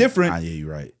 It's different. Yeah, you're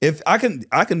right. If I can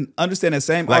understand that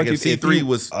same like argument. If C3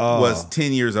 was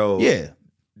 10 years old, yeah,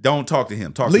 don't talk to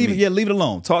him. Leave it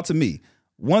alone. Talk to me.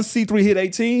 Once C3 hit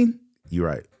 18, you're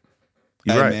right.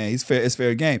 Man, he's fair. It's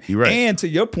fair game. You're right. And to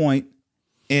your point,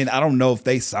 and I don't know if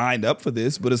they signed up for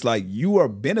this, but it's like you are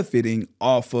benefiting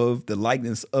off of the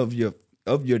likeness of your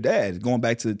dad. Going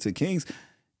back to King's,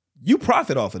 you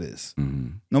profit off of this.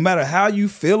 Mm-hmm. No matter how you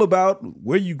feel about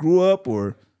where you grew up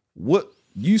or what.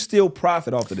 You still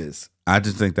profit off of this. I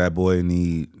just think that boy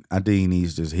he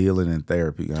needs just healing and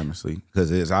therapy, honestly.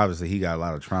 Because it's obviously he got a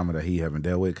lot of trauma that he haven't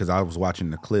dealt with. Because I was watching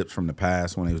the clips from the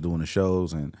past when he was doing the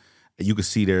shows, and you could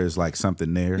see there's like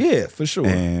something there. Yeah, for sure.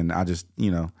 And I just,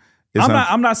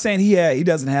 I'm not saying he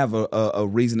doesn't have a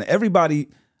reason. Everybody,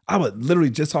 I was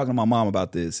literally just talking to my mom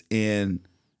about this, and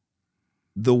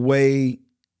the way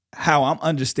how I'm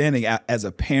understanding as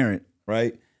a parent,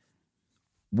 right?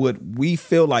 What we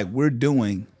feel like we're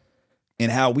doing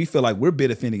and how we feel like we're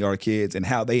benefiting our kids and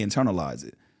how they internalize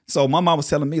it. So my mom was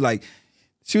telling me, like,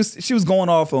 she was going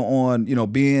off on,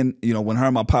 being, when her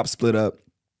and my pop split up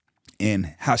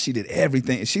and how she did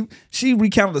everything. She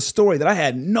recounted a story that I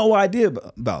had no idea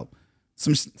about.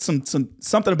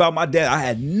 Something about my dad I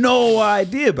had no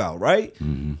idea about, right?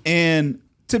 Mm-hmm. And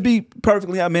to be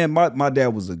perfectly honest, man, my dad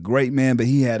was a great man, but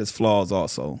he had his flaws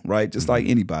also, right? Just like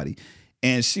anybody.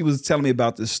 And she was telling me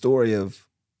about this story of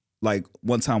like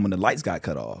one time when the lights got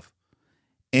cut off.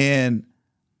 And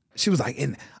she was like,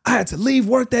 and I had to leave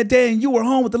work that day and you were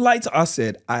home with the lights. I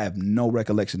said, I have no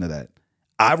recollection of that.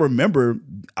 I remember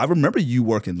you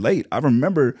working late. I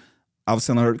remember I was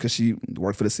telling her because she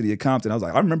worked for the city of Compton. I was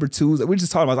like, I remember Tuesday. We were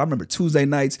just talking about, I remember Tuesday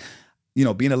nights.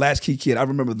 being a latchkey kid, I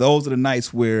remember those are the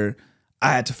nights where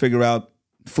I had to figure out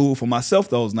food for myself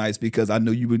those nights because I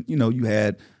knew you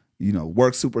had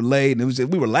work super late, and it was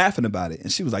we were laughing about it.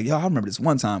 And she was like, yo, I remember this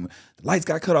one time the lights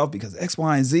got cut off because X,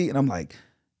 Y, and Z. And I'm like,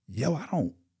 yo, I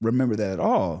don't remember that at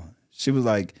all. She was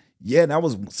like, yeah, that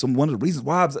was one of the reasons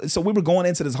why. So we were going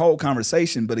into this whole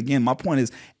conversation. But again, my point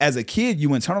is, as a kid, you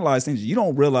internalize things. You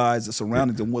don't realize the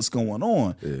surroundings and what's going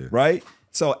on, right?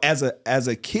 So as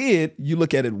a kid, you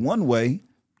look at it one way.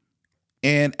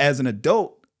 And as an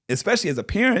adult, especially as a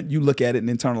parent, you look at it and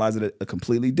internalize it a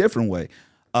completely different way.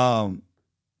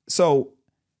 So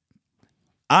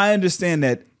I understand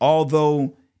that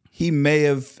although he may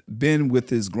have been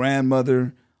with his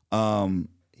grandmother,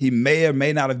 he may or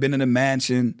may not have been in a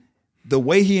mansion, the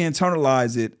way he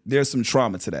internalized it, there's some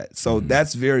trauma to that. So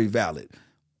that's very valid.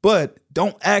 But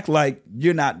don't act like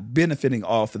you're not benefiting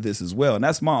off of this as well. And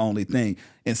that's my only thing.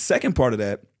 And second part of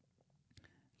that,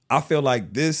 I feel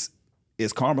like this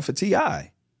is karma for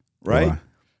T.I., right? Why?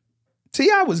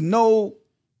 T.I. was no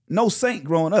saint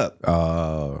growing up.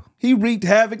 He wreaked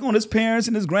havoc on his parents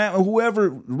and his grandma,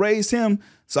 whoever raised him.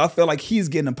 So I feel like he's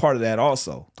getting a part of that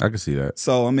also. I can see that.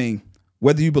 So, I mean,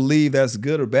 whether you believe that's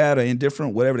good or bad or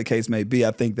indifferent, whatever the case may be,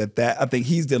 I think I think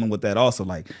he's dealing with that also.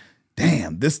 Like,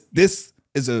 damn, this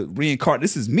is a reincarnate.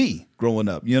 This is me growing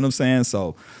up. You know what I'm saying?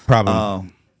 So Probably. I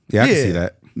can see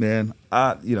that. Man,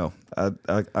 I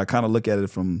kind of look at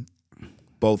it from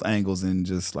both angles and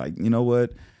just like, you know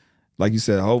what? Like you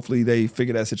said, hopefully they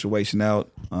figure that situation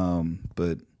out.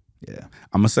 But yeah.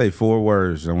 I'm going to say 4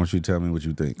 words. I want you to tell me what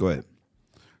you think. Go ahead.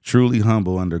 Truly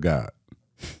humble under God.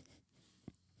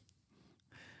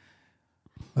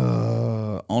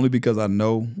 Only because I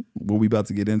know what we about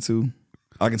to get into.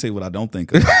 I can tell you what I don't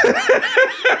think of.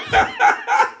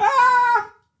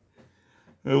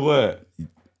 What?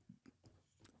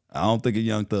 I don't think of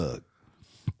Young Thug.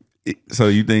 So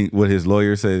you think what his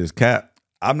lawyer said is cap?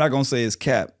 I'm not going to say it's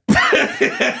cap.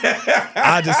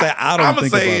 I just say I don't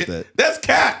think about that. That's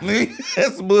cap, man.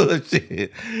 That's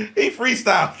bullshit. He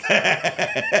freestyled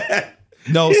that.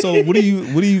 No, so what do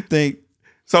you think?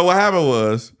 So what happened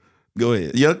was, Go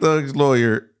ahead. Young Thug's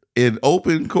lawyer in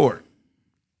open court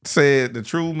said the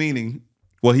true meaning.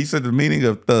 Well, he said the meaning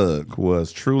of thug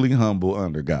was truly humble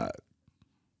under God.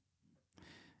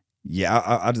 Yeah,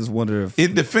 I just wonder if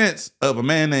In defense of a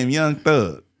man named Young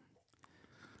Thug.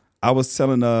 I was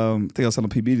telling I think I was telling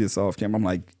PB this off camera. I'm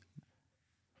like,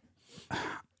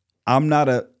 I'm not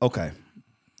okay.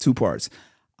 2 parts.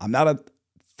 I'm not a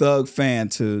Thug fan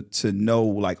to know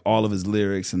like all of his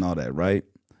lyrics and all that, right?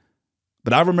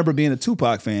 But I remember being a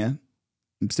Tupac fan,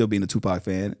 and still being a Tupac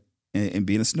fan, and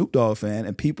being a Snoop Dogg fan,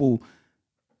 and people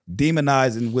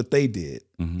demonizing what they did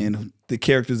and the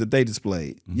characters that they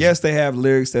displayed. Yes, they have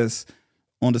lyrics that's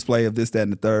on display of this, that,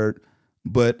 and the third,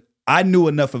 but I knew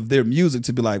enough of their music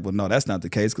to be like, well, no, that's not the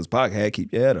case because Pac had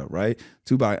Keep Your Head Up, right?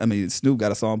 Snoop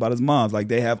got a song about his mom's. Like,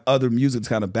 they have other music to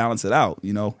kind of balance it out,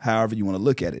 however you want to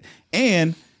look at it.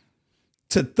 And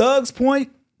to Thug's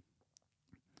point,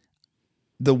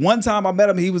 the one time I met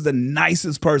him, he was the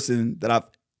nicest person that I've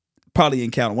probably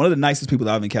encountered. One of the nicest people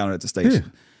that I've encountered at the station.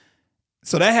 Yeah.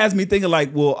 So that has me thinking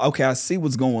like, well, okay, I see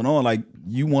what's going on. Like,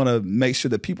 you want to make sure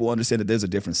that people understand that there's a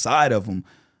different side of him.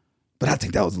 But I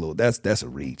think that was that's a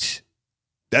reach.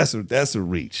 That's a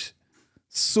reach.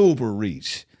 Super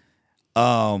reach.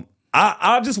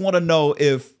 I just want to know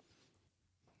if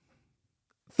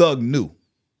Thug knew.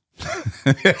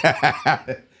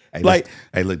 Hey,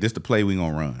 look, this the play we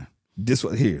gonna run. This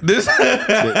one here. There's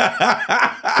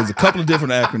a couple of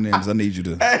different acronyms I need you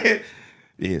to.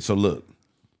 Yeah, so look.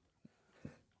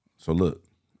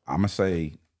 I'm gonna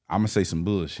say some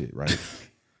bullshit, right?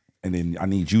 And then I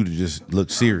need you to just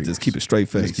look serious. Just keep it straight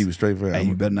face. Just keep it straight face. Hey,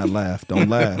 you better not laugh. Don't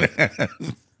laugh.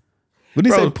 What do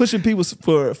you say? Pushing people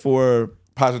for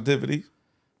positivity.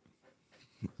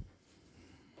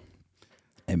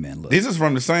 Hey man, look. This is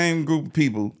from the same group of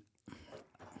people.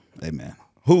 Hey man.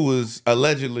 Who was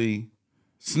allegedly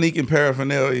sneaking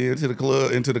paraphernalia into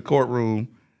the courtroom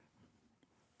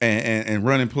and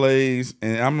running plays.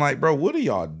 And I'm like, bro, what are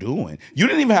y'all doing? You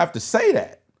didn't even have to say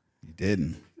that. You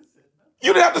didn't.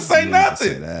 You didn't have to say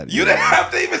nothing. You didn't have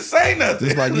to even say nothing.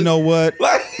 Just like, you know what?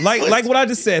 like what I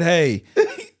just said. Hey,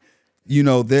 you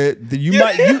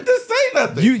might have to say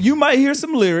nothing. You might hear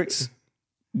some lyrics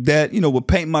that will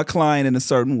paint my client in a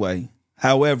certain way.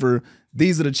 However,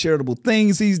 these are the charitable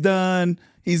things he's done.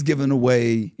 He's given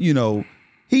away.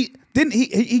 He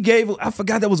gave. I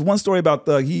forgot there was one story about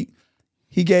Thug. He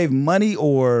gave money,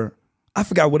 or I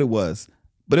forgot what it was.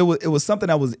 But it was something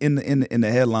that was in the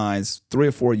headlines 3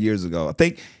 or 4 years ago. I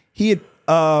think he had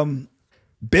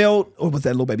bailed, or was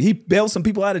that Lil Baby? He bailed some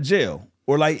people out of jail,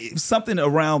 or like something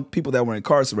around people that were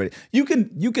incarcerated. You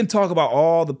can talk about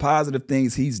all the positive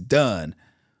things he's done,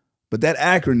 but that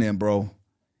acronym, bro,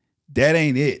 that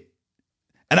ain't it.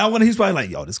 And he's probably like,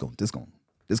 yo, this gonna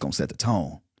set the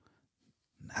tone.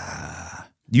 Nah,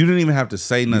 You didn't even have to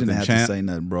say nothing, you didn't have to say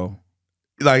nothing, bro.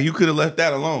 Like, you could have left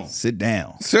that alone. Sit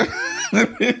down.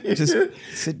 Just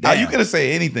sit down. You could have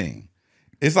said anything.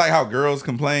 It's like how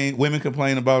women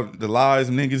complain about the lies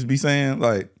niggas be saying.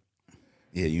 Like,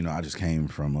 yeah, you know, I just came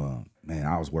from, man,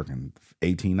 I was working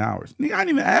 18 hours. Nigga, I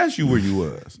didn't even ask you where you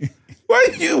was. Why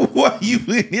you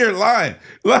in here lying?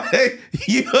 Like,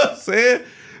 you know what I'm saying?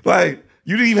 Like,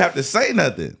 you didn't even have to say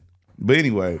nothing. But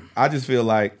anyway, I just feel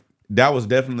like that was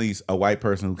definitely a white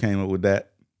person who came up with that.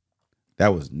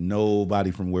 That was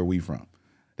nobody from where we from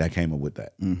that came up with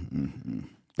that. Mm-hmm.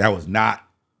 That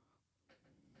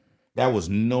was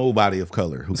nobody of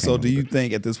color who came So up do with you that.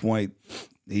 think at this point,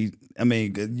 where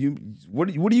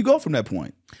do you go from that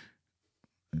point?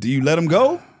 Do you let him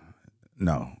go?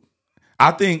 No.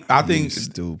 I think You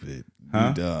stupid. Huh?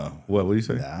 You dumb. What do you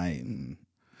say? I ain't.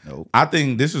 Nope. I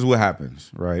think this is what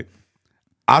happens, right?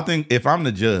 I think if I'm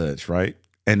the judge, right,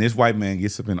 and this white man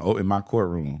gets up in my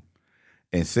courtroom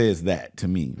and says that to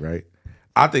me, right,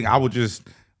 I think I would just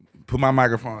put my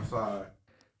microphone aside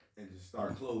and just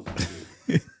start closing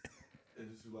it. And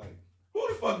just be like, who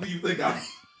the fuck do you think I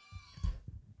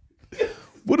am?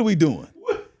 What are we doing?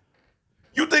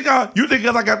 You think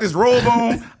because I got this robe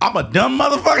on, I'm a dumb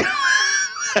motherfucker?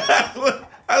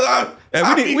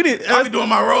 I be doing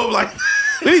my robe like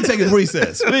We need to take a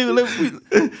recess. Give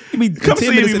me Come 10 see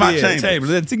minutes me in my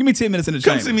chambers. Give me 10 minutes in the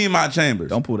Come chamber. see me in my chambers.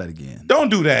 Don't pull that again. Don't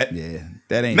do that. Yeah,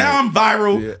 that ain't Now it. I'm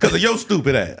viral because of your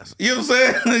stupid ass. You know what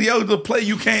I'm saying? Yo, the play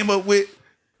you came up with.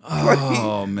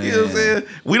 Oh, man. You know what I'm saying?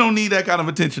 We don't need that kind of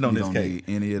attention on We this don't case.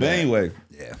 need any of but that. anyway,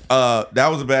 Yeah. that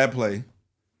was a bad play,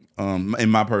 in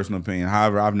my personal opinion.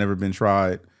 However, I've never been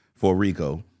tried for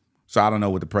RICO, so I don't know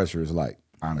what the pressure is like,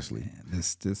 honestly.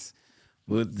 This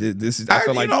is. I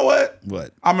feel like, you know what?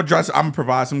 What? I'm gonna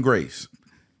provide some grace.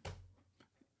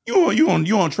 You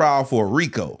on trial for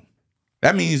RICO.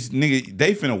 That means, nigga,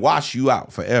 they finna wash you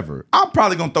out forever. I'm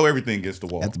probably gonna throw everything against the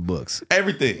wall. At the books.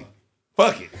 Everything.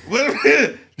 Fuck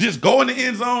it. Just go in the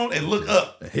end zone and look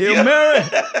up. Hail Mary.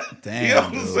 Damn. You know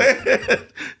what I'm saying?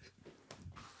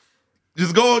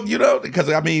 Just go, because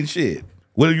I mean, shit.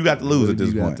 What do you got to lose at this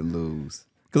You got point? to lose.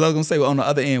 Because I was gonna say, on the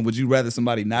other end, would you rather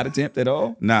somebody not attempt at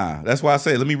all? Nah, that's why I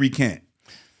say, let me recant.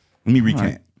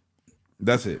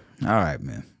 That's it. All right,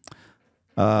 man.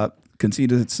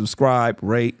 Continue to subscribe,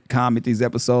 rate, comment these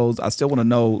episodes. I still want to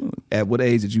know, at what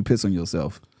age did you piss on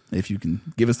yourself? If you can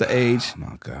give us the age. Oh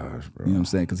my gosh, bro. You know what I'm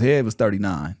saying? Because Head was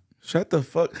 39. Shut the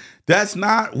fuck. That's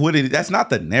not that's not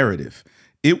the narrative.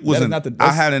 It was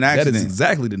I had an accident. That is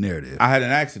exactly the narrative. I had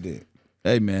an accident.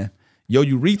 Hey, man. Yo,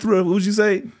 urethra, what would you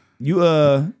say? You,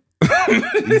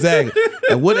 exactly.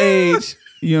 At what age,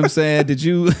 you know what I'm saying, did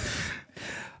you,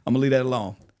 I'm going to leave that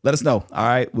alone. Let us know. All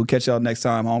right. We'll catch y'all next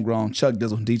time. Homegrown, Chuck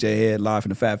Dizzle, DJ Head, live from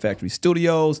the Fat Factory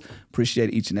Studios.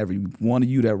 Appreciate each and every one of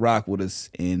you that rock with us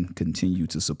and continue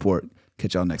to support.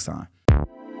 Catch y'all next time.